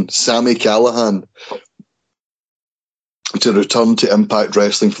presentation, Sami Callihan, to return to Impact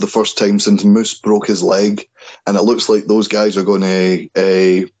Wrestling for the first time since Moose broke his leg. And it looks like those guys are going to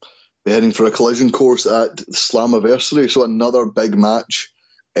be heading for a collision course at Slammiversary. So another big match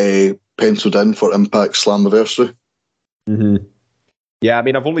penciled in for Impact Slammiversary. Mm-hmm. Yeah, I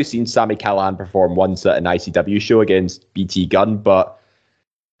mean, I've only seen Sami Callihan perform once at an ICW show against BT Gunn, but,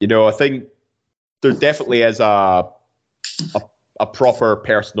 you know, I think there definitely is a proper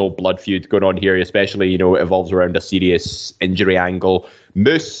personal blood feud going on here, especially, you know, it evolves around a serious injury angle.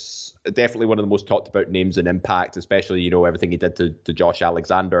 Moose, definitely one of the most talked about names in Impact, especially, you know, everything he did to Josh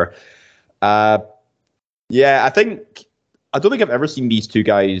Alexander. Yeah, I don't think I've ever seen these two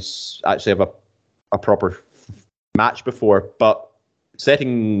guys actually have a proper match before, but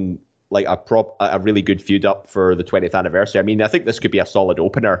setting like a really good feud up for the 20th anniversary. I mean, I think this could be a solid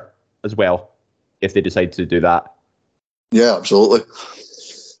opener as well if they decide to do that. Yeah, absolutely.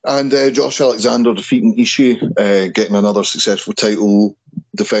 And Josh Alexander defeating Ishii, getting another successful title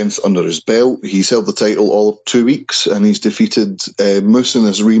defense under his belt. He's held the title all of 2 weeks, and he's defeated Moose in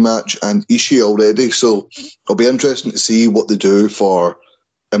his rematch and Ishii already. So it'll be interesting to see what they do for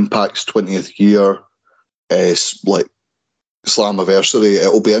Impact's 20th year, like Slammiversary.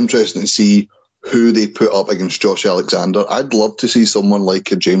 It'll be interesting to see who they put up against Josh Alexander. I'd love to see someone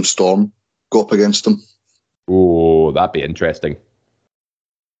like a James Storm go up against him. Oh, that'd be interesting.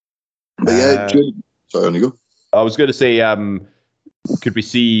 But yeah, sorry, on you go. I was going to say, could we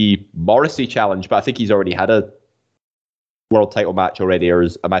see Morrissey challenge? But I think he's already had a world title match already, or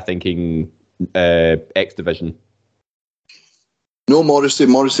am I thinking X Division? No, Morrissey.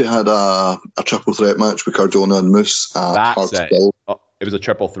 Morrissey had a triple threat match with Cardona and Moose. That's it. Oh, it was a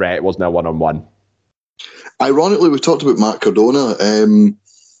triple threat. It wasn't a one-on-one. Ironically, we talked about Matt Cardona.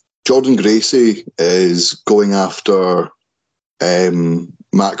 Jordan Gracie is going after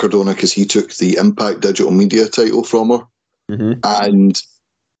Matt Cardona because he took the Impact Digital Media title from her. Mm-hmm. And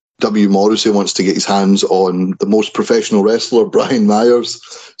W. Morrissey wants to get his hands on the most professional wrestler, Brian Myers.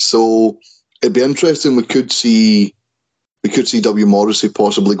 So it'd be interesting. We could see W. Morrissey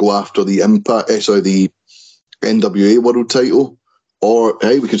possibly go after the the NWA World title, or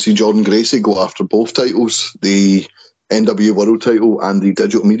hey, we could see Jordan Gracie go after both titles, the NWA World title and the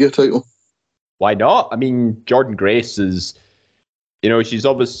Digital Media title. Why not? I mean, Jordan Grace is, you know, she's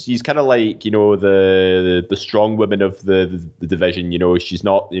kind of like, you know, the strong woman of the division. You know, she's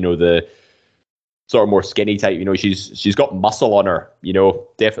not, you know, the sort of more skinny type. You know, she's got muscle on her. You know,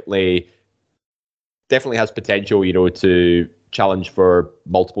 definitely has potential, you know, to challenge for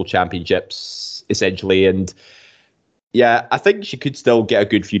multiple championships, essentially. And yeah, I think she could still get a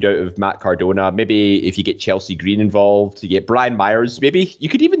good feud out of Matt Cardona. Maybe if you get Chelsea Green involved, you get Brian Myers. Maybe you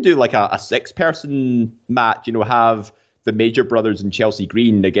could even do like a 6-person match, you know, have the Major Brothers and Chelsea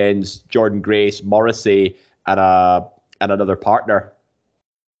Green against Jordan Grace, Morrissey, and another partner.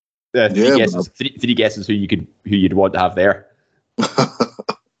 Three guesses who you'd want to have there.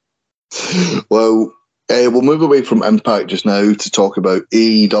 Well, we'll move away from Impact just now to talk about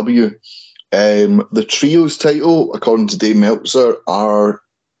AEW. The Trios title, according to Dave Meltzer, are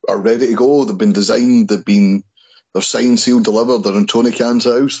ready to go. They've been designed. They're signed, sealed, delivered. They're in Tony Khan's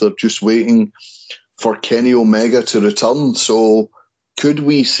house. They're just waiting for Kenny Omega to return. So could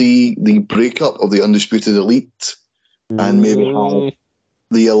we see the breakup of the Undisputed Elite and maybe have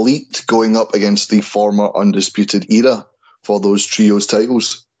the Elite going up against the former Undisputed Era for those Trios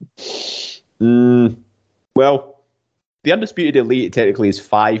titles? Well, the Undisputed Elite technically is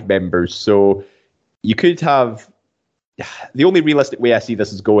 5 members, so you could have... The only realistic way I see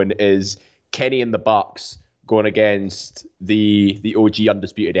this is going is Kenny and the Bucks going against the OG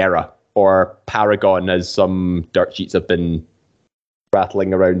Undisputed Era, or Paragon, as some dirt sheets have been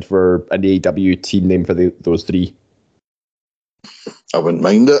rattling around for an AEW team name for those three. I wouldn't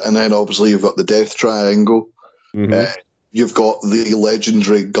mind it. And then obviously you've got the Death Triangle. Mm-hmm. You've got the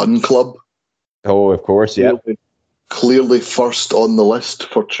legendary Gun Club. Oh, of course, yeah. Clearly first on the list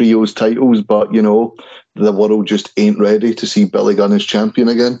for trios titles, but, you know, the world just ain't ready to see Billy Gunn as champion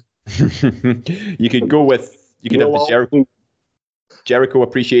again. You could go with, you could have the Jericho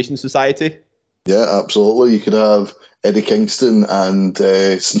Appreciation Society. Yeah, absolutely. You could have Eddie Kingston and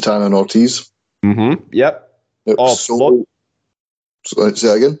Santana and Ortiz. Mm-hmm. Yep. So, say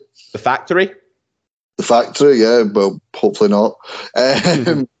that again? The Factory? The Factory, yeah, but hopefully not.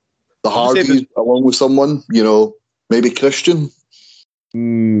 The Hardys, along with someone, you know, maybe Christian.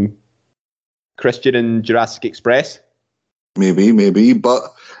 Christian and Jurassic Express? Maybe.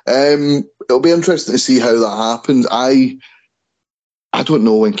 But it'll be interesting to see how that happens. I don't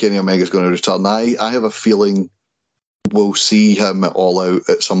know when Kenny Omega's going to return. I have a feeling we'll see him at All Out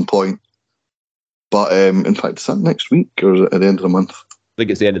at some point. But in fact, is that next week or is it at the end of the month? I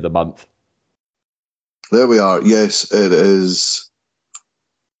think it's the end of the month. There we are. Yes, it is.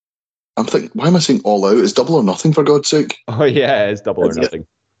 I'm thinking, why am I saying All Out? It's Double or Nothing, for God's sake. Oh, yeah, it's Double or Nothing.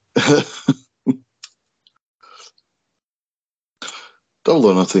 Double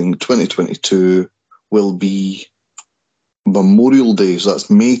or Nothing 2022 will be Memorial Day, so that's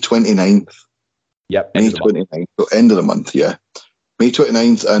May 29th. Yep, May 29th, so end of the month, yeah. May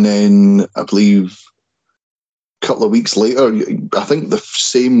 29th, and then I believe a couple of weeks later, I think the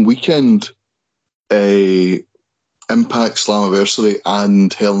same weekend, Impact Slammiversary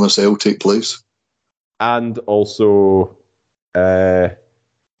and Hell in a Cell take place. And also, a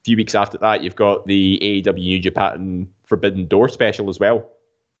few weeks after that, you've got the AEW New Japan Forbidden Door special as well.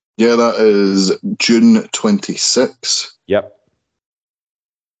 Yeah, that is June 26. Yep.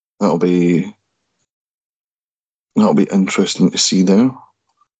 That'll be interesting to see there.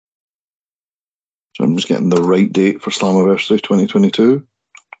 So I'm just getting the right date for Slammiversary 2022.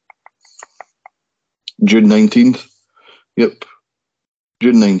 June 19th. Yep.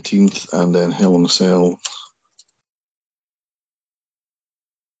 June 19th, and then Hell in a Cell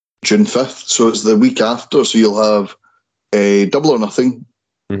June 5th. So it's the week after. So you'll have a Double or Nothing.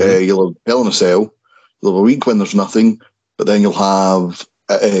 Mm-hmm. You'll have Hell in a Cell. You'll have a week when there's nothing, but then you'll have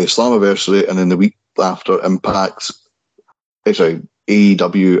a Slammiversary, and then the week after Impact's,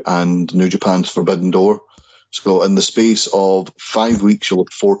 AEW and New Japan's Forbidden Door. So in the space of 5 weeks, you'll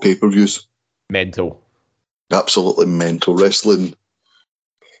have 4 pay-per-views. Mental. Absolutely mental. Wrestling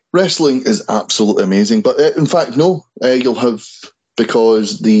is absolutely amazing. But in fact, no, you'll have,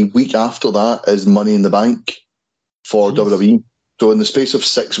 because the week after that is Money in the Bank for WWE. So in the space of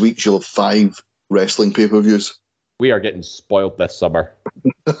 6 weeks, you'll have 5 wrestling pay-per-views. We are getting spoiled this summer.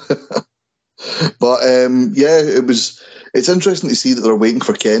 But it's interesting to see that they're waiting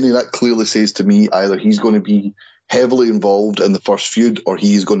for Kenny. That clearly says to me either he's going to be heavily involved in the first feud or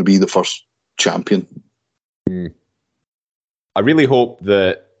he's going to be the first champion. I really hope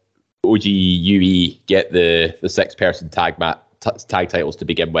that OGUE get the 6-person tag titles to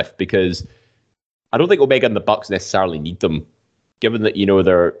begin with, because I don't think Omega and the Bucks necessarily need them, given that, you know,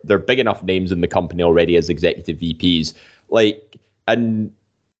 they're big enough names in the company already as executive VPs. And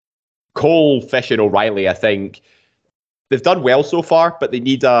Cole, Fish, and O'Reilly, I think they've done well so far, but they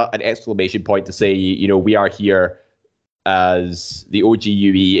need an exclamation point to say, you know, we are here as the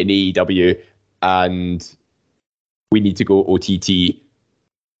OGUE and AEW, and we need to go OTT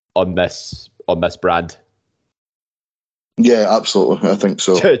on this brand. Yeah, absolutely. I think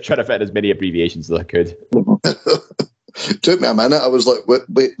so. Trying to fit as many abbreviations as I could. Took me a minute. I was like,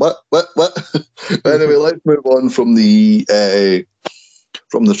 wait, what? Anyway, let's move on from the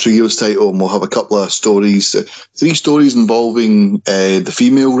trios title, and we'll have a couple of stories. 3 stories involving the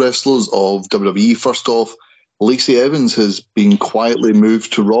female wrestlers of WWE. First off, Lacey Evans has been quietly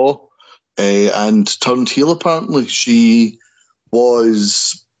moved to Raw and turned heel, apparently. She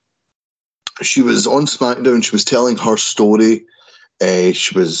was on SmackDown. She was telling her story.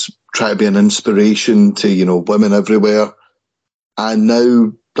 She was trying to be an inspiration to, you know, women everywhere. And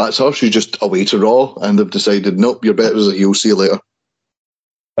now that's her. She's just away to Raw, and they've decided, nope, you're better as a heel. See you later.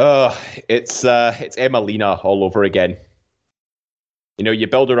 It's Emmalina all over again. You know, you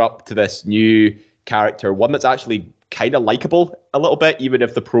build her up to this new character, one that's actually kind of likable a little bit, even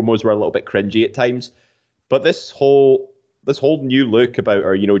if the promos were a little bit cringy at times. But this whole new look about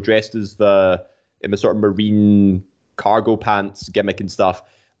her, you know, dressed as in the sort of marine cargo pants gimmick and stuff,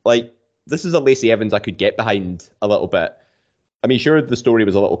 like, this is a Lacey Evans I could get behind a little bit. I mean, sure, the story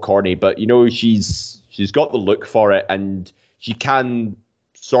was a little corny, but she's got the look for it, and she can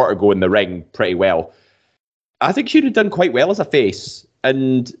sort of go in the ring pretty well. I think she'd have done quite well as a face,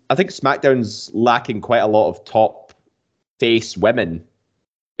 and I think SmackDown's lacking quite a lot of top face women,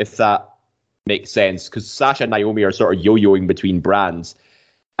 if that makes sense, because Sasha and Naomi are sort of yo-yoing between brands.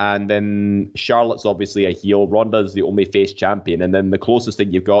 And then Charlotte's obviously a heel. Ronda's the only face champion. And then the closest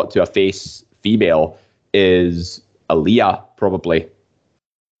thing you've got to a face female is Aaliyah, probably.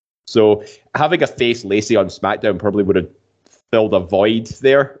 So having a face Lacey on SmackDown probably would have filled a void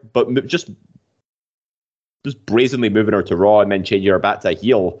there. But just brazenly moving her to Raw and then changing her back to a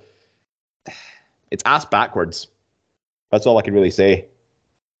heel, it's ass backwards. That's all I can really say.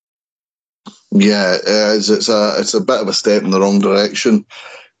 Yeah, it's a bit of a step in the wrong direction.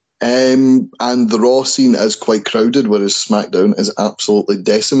 And the Raw scene is quite crowded, whereas SmackDown is absolutely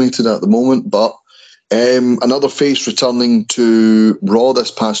decimated at the moment. But another face returning to Raw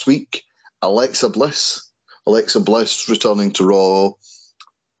this past week, Alexa Bliss. Alexa Bliss returning to Raw.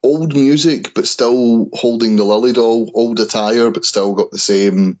 Old music, but still holding the Lily doll. Old attire, but still got the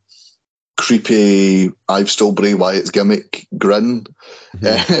same creepy, I've stole Bray Wyatt's gimmick grin.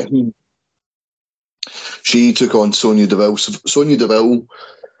 Mm-hmm. She took on Sonya Deville. Sonya Deville,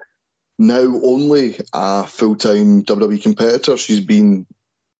 now only a full-time WWE competitor. She's been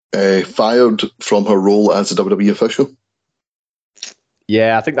fired from her role as a WWE official.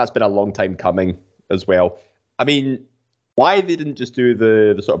 Yeah, I think that's been a long time coming as well. I mean, why they didn't just do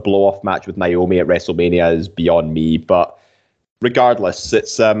the sort of blow-off match with Naomi at WrestleMania is beyond me. But regardless,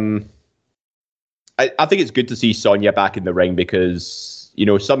 it's I think it's good to see Sonya back in the ring because,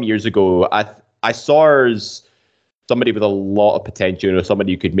 some years ago, I saw her as somebody with a lot of potential,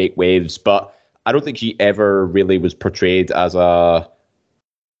 somebody who could make waves, but I don't think she ever really was portrayed as a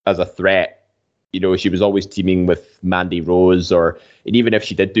threat. She was always teaming with Mandy Rose, and even if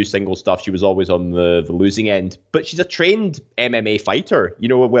she did do single stuff, she was always on the losing end. But she's a trained MMA fighter.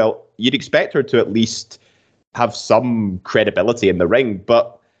 Well, you'd expect her to at least have some credibility in the ring,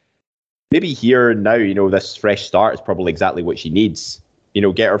 but maybe here and now, this fresh start is probably exactly what she needs.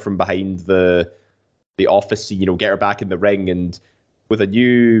 Get her from behind the office, get her back in the ring, and with a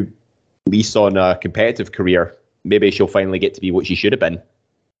new lease on a competitive career, maybe she'll finally get to be what she should have been.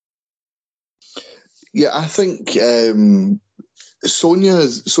 Yeah, I think Sonya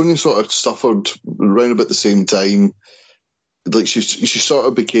sort of suffered around about the same time. Like she sort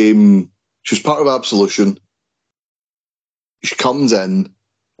of became, she was part of Absolution. She comes in,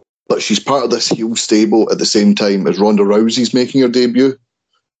 but she's part of this heel stable at the same time as Ronda Rousey's making her debut.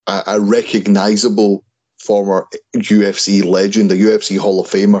 A recognisable former UFC legend, a UFC Hall of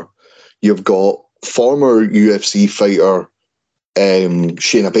Famer. You've got former UFC fighter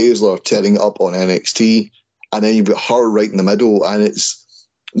Shayna Baszler tearing up on NXT, and then you've got her right in the middle, and it's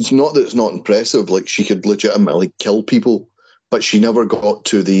not that it's not impressive. Like, she could legitimately kill people, but she never got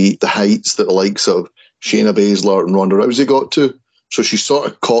to the heights that the likes of Shayna Baszler and Ronda Rousey got to. So she's sort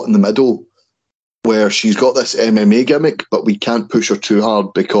of caught in the middle, where she's got this MMA gimmick, but we can't push her too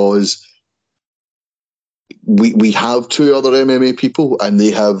hard because we have two other MMA people and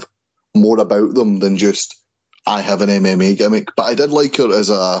they have more about them than just, I have an MMA gimmick. But I did like her as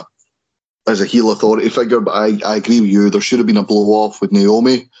a heel authority figure, but I agree with you. There should have been a blow-off with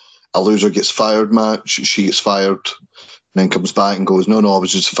Naomi. A loser gets fired match. She gets fired and then comes back and goes, no, I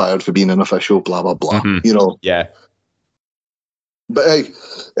was just fired for being an official, blah, blah, blah. Mm-hmm. Yeah. But hey,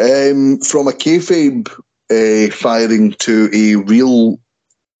 from a kayfabe firing to a real,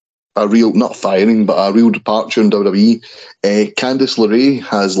 not firing, but a real departure in WWE, Candice LeRae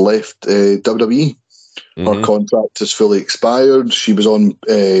has left WWE. Mm-hmm. Her contract has fully expired. She was on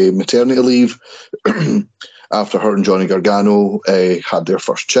maternity leave after her and Johnny Gargano had their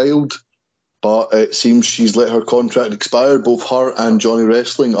first child. But it seems she's let her contract expire. Both her and Johnny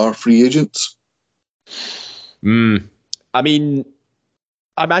Wrestling are free agents. I mean,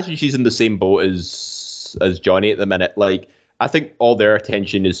 I imagine she's in the same boat as Johnny at the minute. Like, I think all their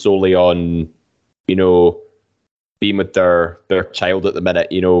attention is solely on, being with their child at the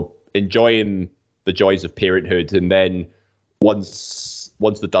minute, enjoying the joys of parenthood. And then once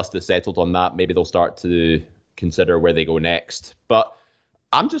the dust is settled on that, maybe they'll start to consider where they go next. But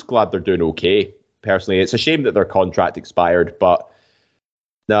I'm just glad they're doing okay, personally. It's a shame that their contract expired, but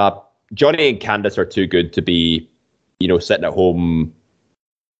Johnny and Candice are too good to be, sitting at home,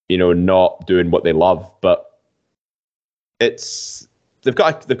 not doing what they love. But they've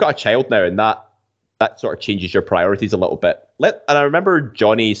got a child now, and that sort of changes your priorities a little bit. And I remember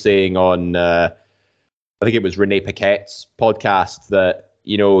Johnny saying on, I think it was Renee Paquette's podcast, that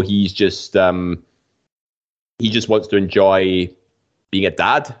he's just he just wants to enjoy being a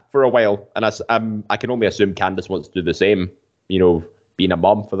dad for a while. And I can only assume Candice wants to do the same, being a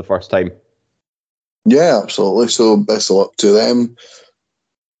mum for the first time. Yeah, absolutely. So best of luck to them.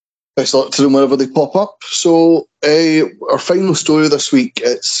 Best of luck to them whenever they pop up. So our final story this week,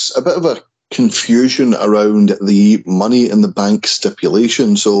 it's a bit of a confusion around the Money in the Bank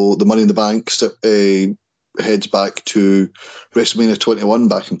stipulation. So the Money in the Bank heads back to WrestleMania 21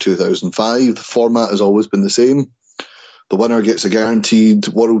 back in 2005. The format has always been the same. The winner gets a guaranteed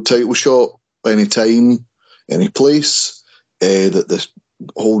world title shot anytime, any place that the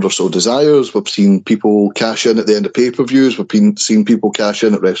holder so desires. We've seen people cash in at the end of pay-per-views. We've seen people cash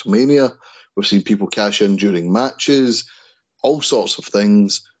in at WrestleMania. We've seen people cash in during matches, all sorts of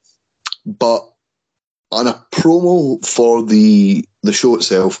things. But on a promo for the show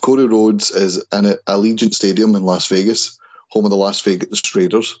itself, Cody Rhodes is in at Allegiant Stadium in Las Vegas, home of the Las Vegas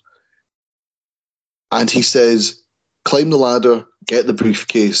Raiders. And he says, climb the ladder, get the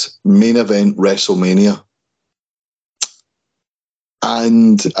briefcase, main event WrestleMania.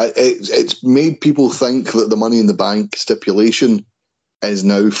 And it's made people think that the Money in the Bank stipulation is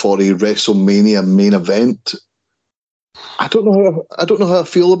now for a WrestleMania main event. I don't know how I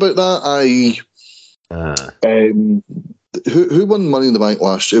feel about that. Who won Money in the Bank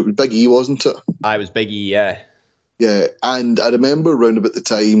last year? It was Big E, wasn't it? I was Big E, yeah. Yeah, and I remember around about the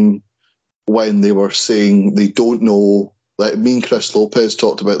time when they were saying they don't know, like me and Chris Lopez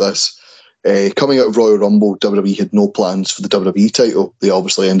talked about this, coming out of Royal Rumble, WWE had no plans for the WWE title. They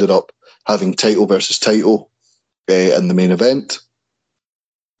obviously ended up having title versus title in the main event.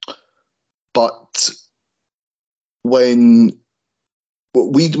 But when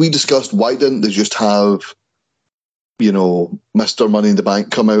we discussed, why didn't they just have, Mr. Money in the Bank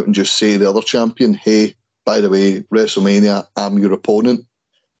come out and just say to the other champion, hey, by the way, WrestleMania, I'm your opponent.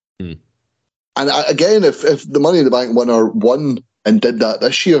 And again, if the Money in the Bank winner won and did that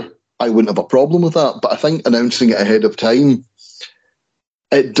this year, I wouldn't have a problem with that. But I think announcing it ahead of time,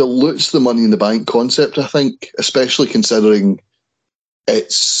 it dilutes the Money in the Bank concept, I think, especially considering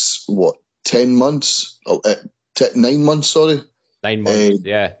it's, 10 months? 9 months, sorry. 9 months,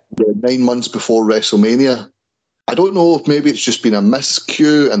 yeah. 9 months before WrestleMania. I don't know if maybe it's just been a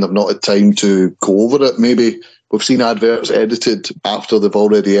miscue and they've not had time to go over it. Maybe we've seen adverts edited after they've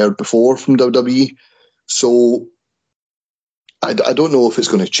already aired before from WWE. So I don't know if it's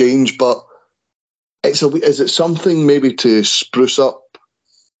going to change, but is it something maybe to spruce up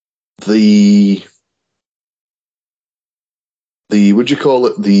the what do you call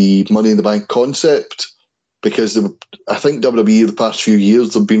it, the Money in the Bank concept? Because I think WWE the past few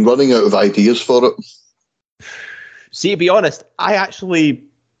years, they've been running out of ideas for it. See, to be honest, I actually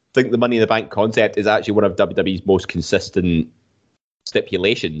think the Money in the Bank concept is actually one of WWE's most consistent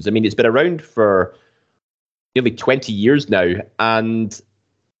stipulations. I mean, it's been around for nearly 20 years now, and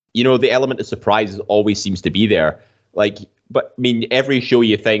the element of surprise always seems to be there. But I mean, every show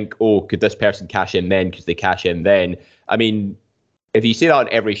you think, oh, could this person cash in then? Because they cash in then. I mean, if you say that on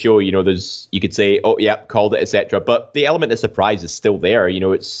every show, you could say, oh yeah, called it, etc. But the element of surprise is still there.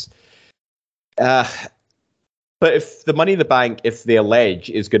 It's. But if the Money in the Bank, if they allege,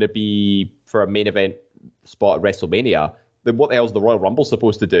 is going to be for a main event spot at WrestleMania, then what the hell is the Royal Rumble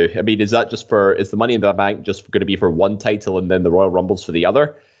supposed to do? I mean, is the Money in the Bank just going to be for one title and then the Royal Rumble's for the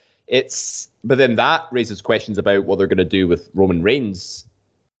other? But then that raises questions about what they're going to do with Roman Reigns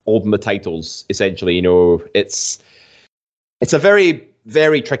holding the titles, essentially. It's a very,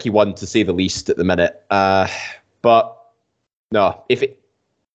 very tricky one, to say the least, at the minute. But no,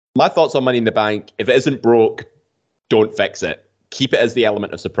 my thoughts on Money in the Bank, if it isn't broke, don't fix it. Keep it as the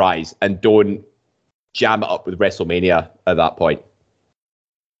element of surprise and don't jam it up with WrestleMania at that point.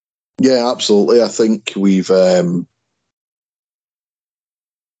 Yeah, absolutely. I think we've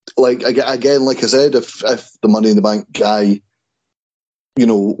like I said, if the Money in the Bank guy, do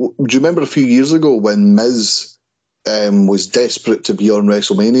you remember a few years ago when Miz was desperate to be on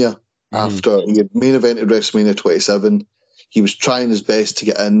WrestleMania after he had main evented WrestleMania 27? He was trying his best to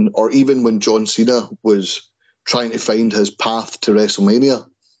get in, or even when John Cena was trying to find his path to WrestleMania.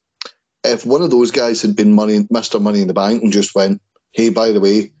 If one of those guys had been Mr. Money in the Bank and just went, hey, by the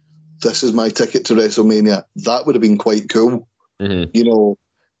way, this is my ticket to WrestleMania, that would have been quite cool. And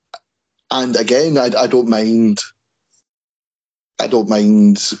again, I don't mind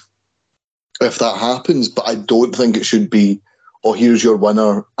if that happens, but I don't think it should be, oh, here's your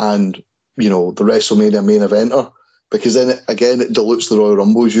winner and, the WrestleMania main eventer, because then, it dilutes the Royal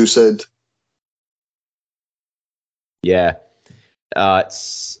Rumble, as you said. Yeah.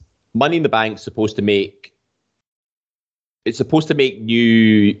 It's Money in the Bank supposed to make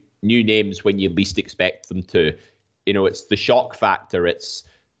new new names when you least expect them to. You know, it's the shock factor. It's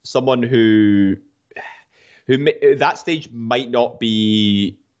someone who at that stage might not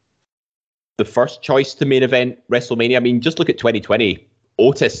be the first choice to main event WrestleMania. I mean, just look at 2020,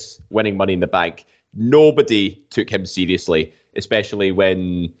 Otis winning Money in the Bank. Nobody took him seriously, especially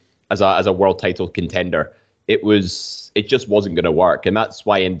when as a world title contender. It just wasn't going to work, and that's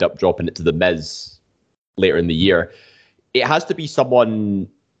why I ended up dropping it to The Miz later in the year. It has to be someone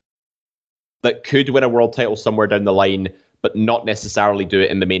that could win a world title somewhere down the line, but not necessarily do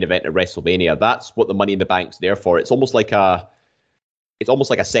it in the main event at WrestleMania. That's what the Money in the Bank's there for. It's almost like a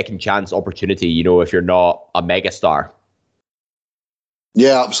second chance opportunity, you know, if you're not a megastar.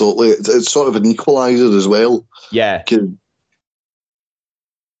 Yeah, absolutely. It's sort of an equalizer as well. Yeah.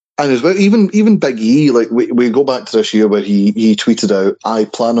 And as well, even Big E, like we go back to this year where he tweeted out, "I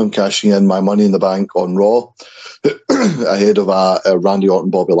plan on cashing in my Money in the Bank on Raw ahead of a Randy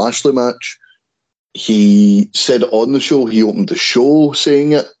Orton Bobby Lashley match." He said on the show, he opened the show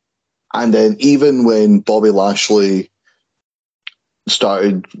saying it, and then even when Bobby Lashley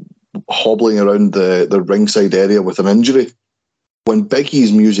started hobbling around the ringside area with an injury, when Big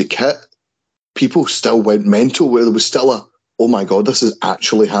E's music hit, people still went mental. Where there was still a, oh my God, this is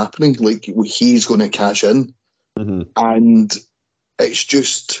actually happening. Like, he's going to cash in. Mm-hmm. And it's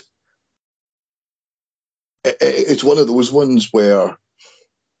just, it's one of those ones where,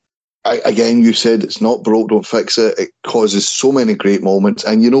 again, you said it's not broke, don't fix it. It causes so many great moments.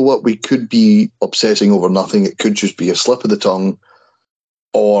 And you know what? We could be obsessing over nothing. It could just be a slip of the tongue.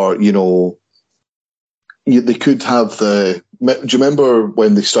 Or, you know, they could have do you remember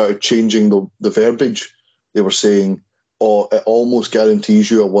when they started changing the verbiage? They were saying, oh, it almost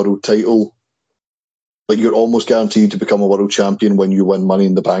guarantees you a world title. Like, you're almost guaranteed to become a world champion when you win Money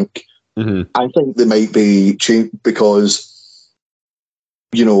in the Bank. Mm-hmm. I think they might be changed because,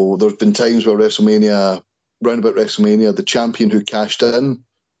 you know, there's been times where round about WrestleMania, the champion who cashed in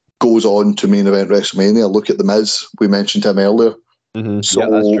goes on to main event WrestleMania. Look at The Miz. We mentioned him earlier. Mm-hmm. So yeah,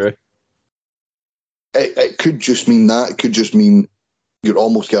 that's true. It could just mean that. It could just mean you're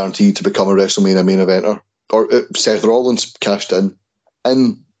almost guaranteed to become a WrestleMania main eventer. Or Seth Rollins cashed in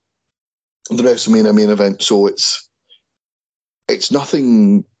the WrestleMania main event. So it's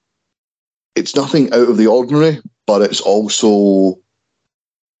nothing out of the ordinary, but it's also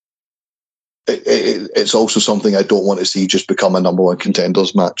it's also something I don't want to see just become a number one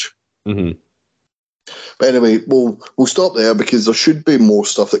contenders match. Mm-hmm. But anyway, we'll stop there because there should be more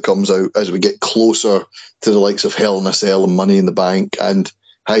stuff that comes out as we get closer to the likes of Hell in a Cell and Money in the Bank. And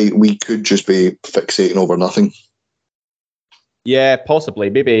hey, we could just be fixating over nothing. Yeah,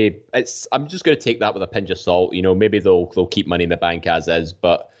 possibly. Maybe I'm just going to take that with a pinch of salt. You know, maybe they'll keep Money in the Bank as is.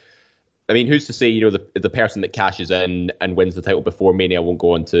 But I mean, who's to say? You know, the person that cashes in and wins the title before Mania won't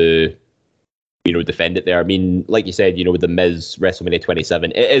go on to, you know, defend it there. I mean, like you said, you know, with the Miz WrestleMania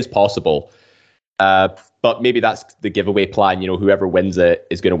 27, it is possible. But maybe that's the giveaway plan. You know, whoever wins it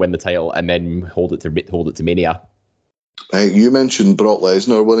is going to win the title and then hold it to Mania. Hey, you mentioned Brock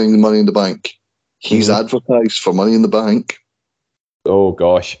Lesnar winning Money in the Bank. He's advertised for Money in the Bank. Oh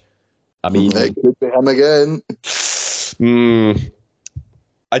gosh, I mean, it could be him again.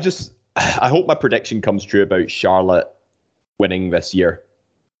 I hope my prediction comes true about Charlotte winning this year.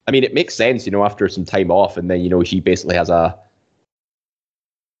 I mean, it makes sense, you know, after some time off, and then, you know, she basically has a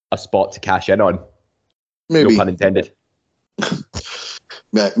spot to cash in on. Maybe. No pun intended.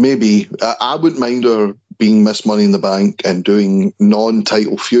 Yeah, maybe. I wouldn't mind her being Miss Money in the Bank and doing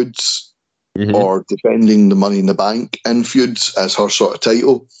non-title feuds or defending the Money in the Bank in feuds as her sort of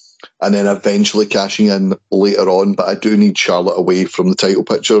title, and then eventually cashing in later on. But I do need Charlotte away from the title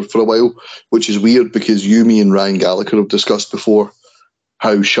picture for a while, which is weird because you, me, and Ryan Gallagher have discussed before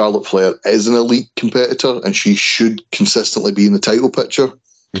how Charlotte Flair is an elite competitor and she should consistently be in the title picture.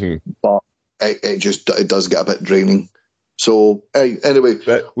 But it does get a bit draining. So anyway,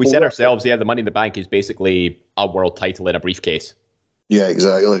 but we said ourselves, the Money in the Bank is basically a world title in a briefcase. Yeah,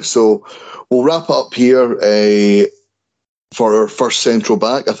 exactly. So we'll wrap up here for our first Central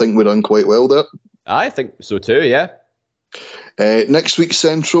back. I think we're done quite well there. I think so too. Yeah. Next week's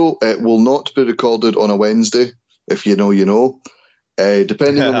Central, it will not be recorded on a Wednesday. If you know, you know.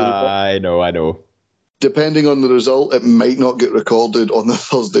 Depending on I know. Depending on the result, it might not get recorded on the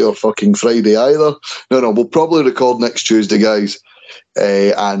Thursday or fucking Friday either. No, we'll probably record next Tuesday, guys,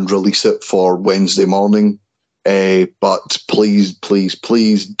 and release it for Wednesday morning. But please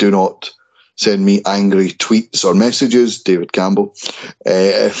do not send me angry tweets or messages, David Campbell,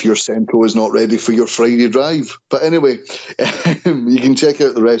 if your Central is not ready for your Friday drive. But anyway, you can check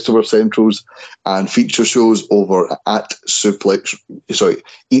out the rest of our Centrals and feature shows over at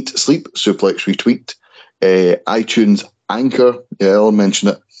Eat, Sleep, Suplex Retweet, iTunes, Anchor, I'll mention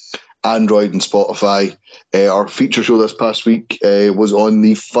it, Android and Spotify. Our feature show this past week was on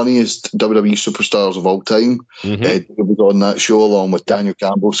the funniest WWE superstars of all time. It was on that show along with Daniel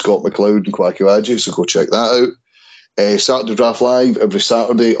Campbell, Scott McLeod and Kwaku Aji, so go check that out. Saturday Draft Live every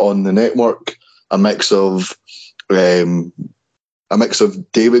Saturday on the network. A mix of David,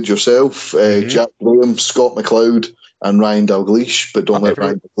 yourself, Jack Graham, Scott McLeod and Ryan Dalgleish, but don't let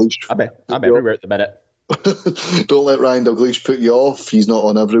Ryan Dalgleish... I'm everywhere at the minute. Don't let Ryan Dalgleish put you off. He's not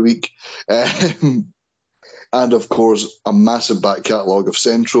on every week. And of course, a massive back catalogue of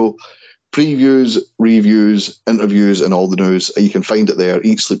Central previews, reviews, interviews, and all the news. You can find it there.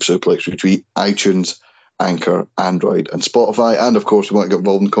 Eat, Sleep, Suplex, Retweet, iTunes, Anchor, Android, and Spotify. And of course, we want to get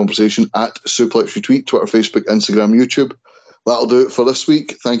involved in the conversation at Suplex Retweet, Twitter, Facebook, Instagram, YouTube. That'll do it for this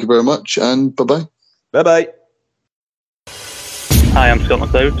week. Thank you very much, and bye-bye. Bye-bye. Hi, I'm Scott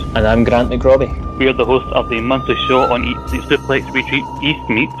McLeod. And I'm Grant McRobbie. We are the hosts of the monthly show on Eat Sleep Suplex Retreat East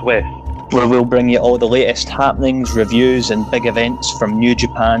Meets West, where we'll bring you all the latest happenings, reviews and big events from New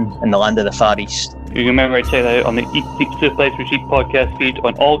Japan and the land of the Far East. You can remember to check that out on the Eat Sleep Suplex Retreat podcast feed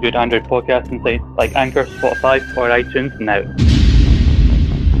on all good Android podcasting sites like Anchor, Spotify or iTunes now.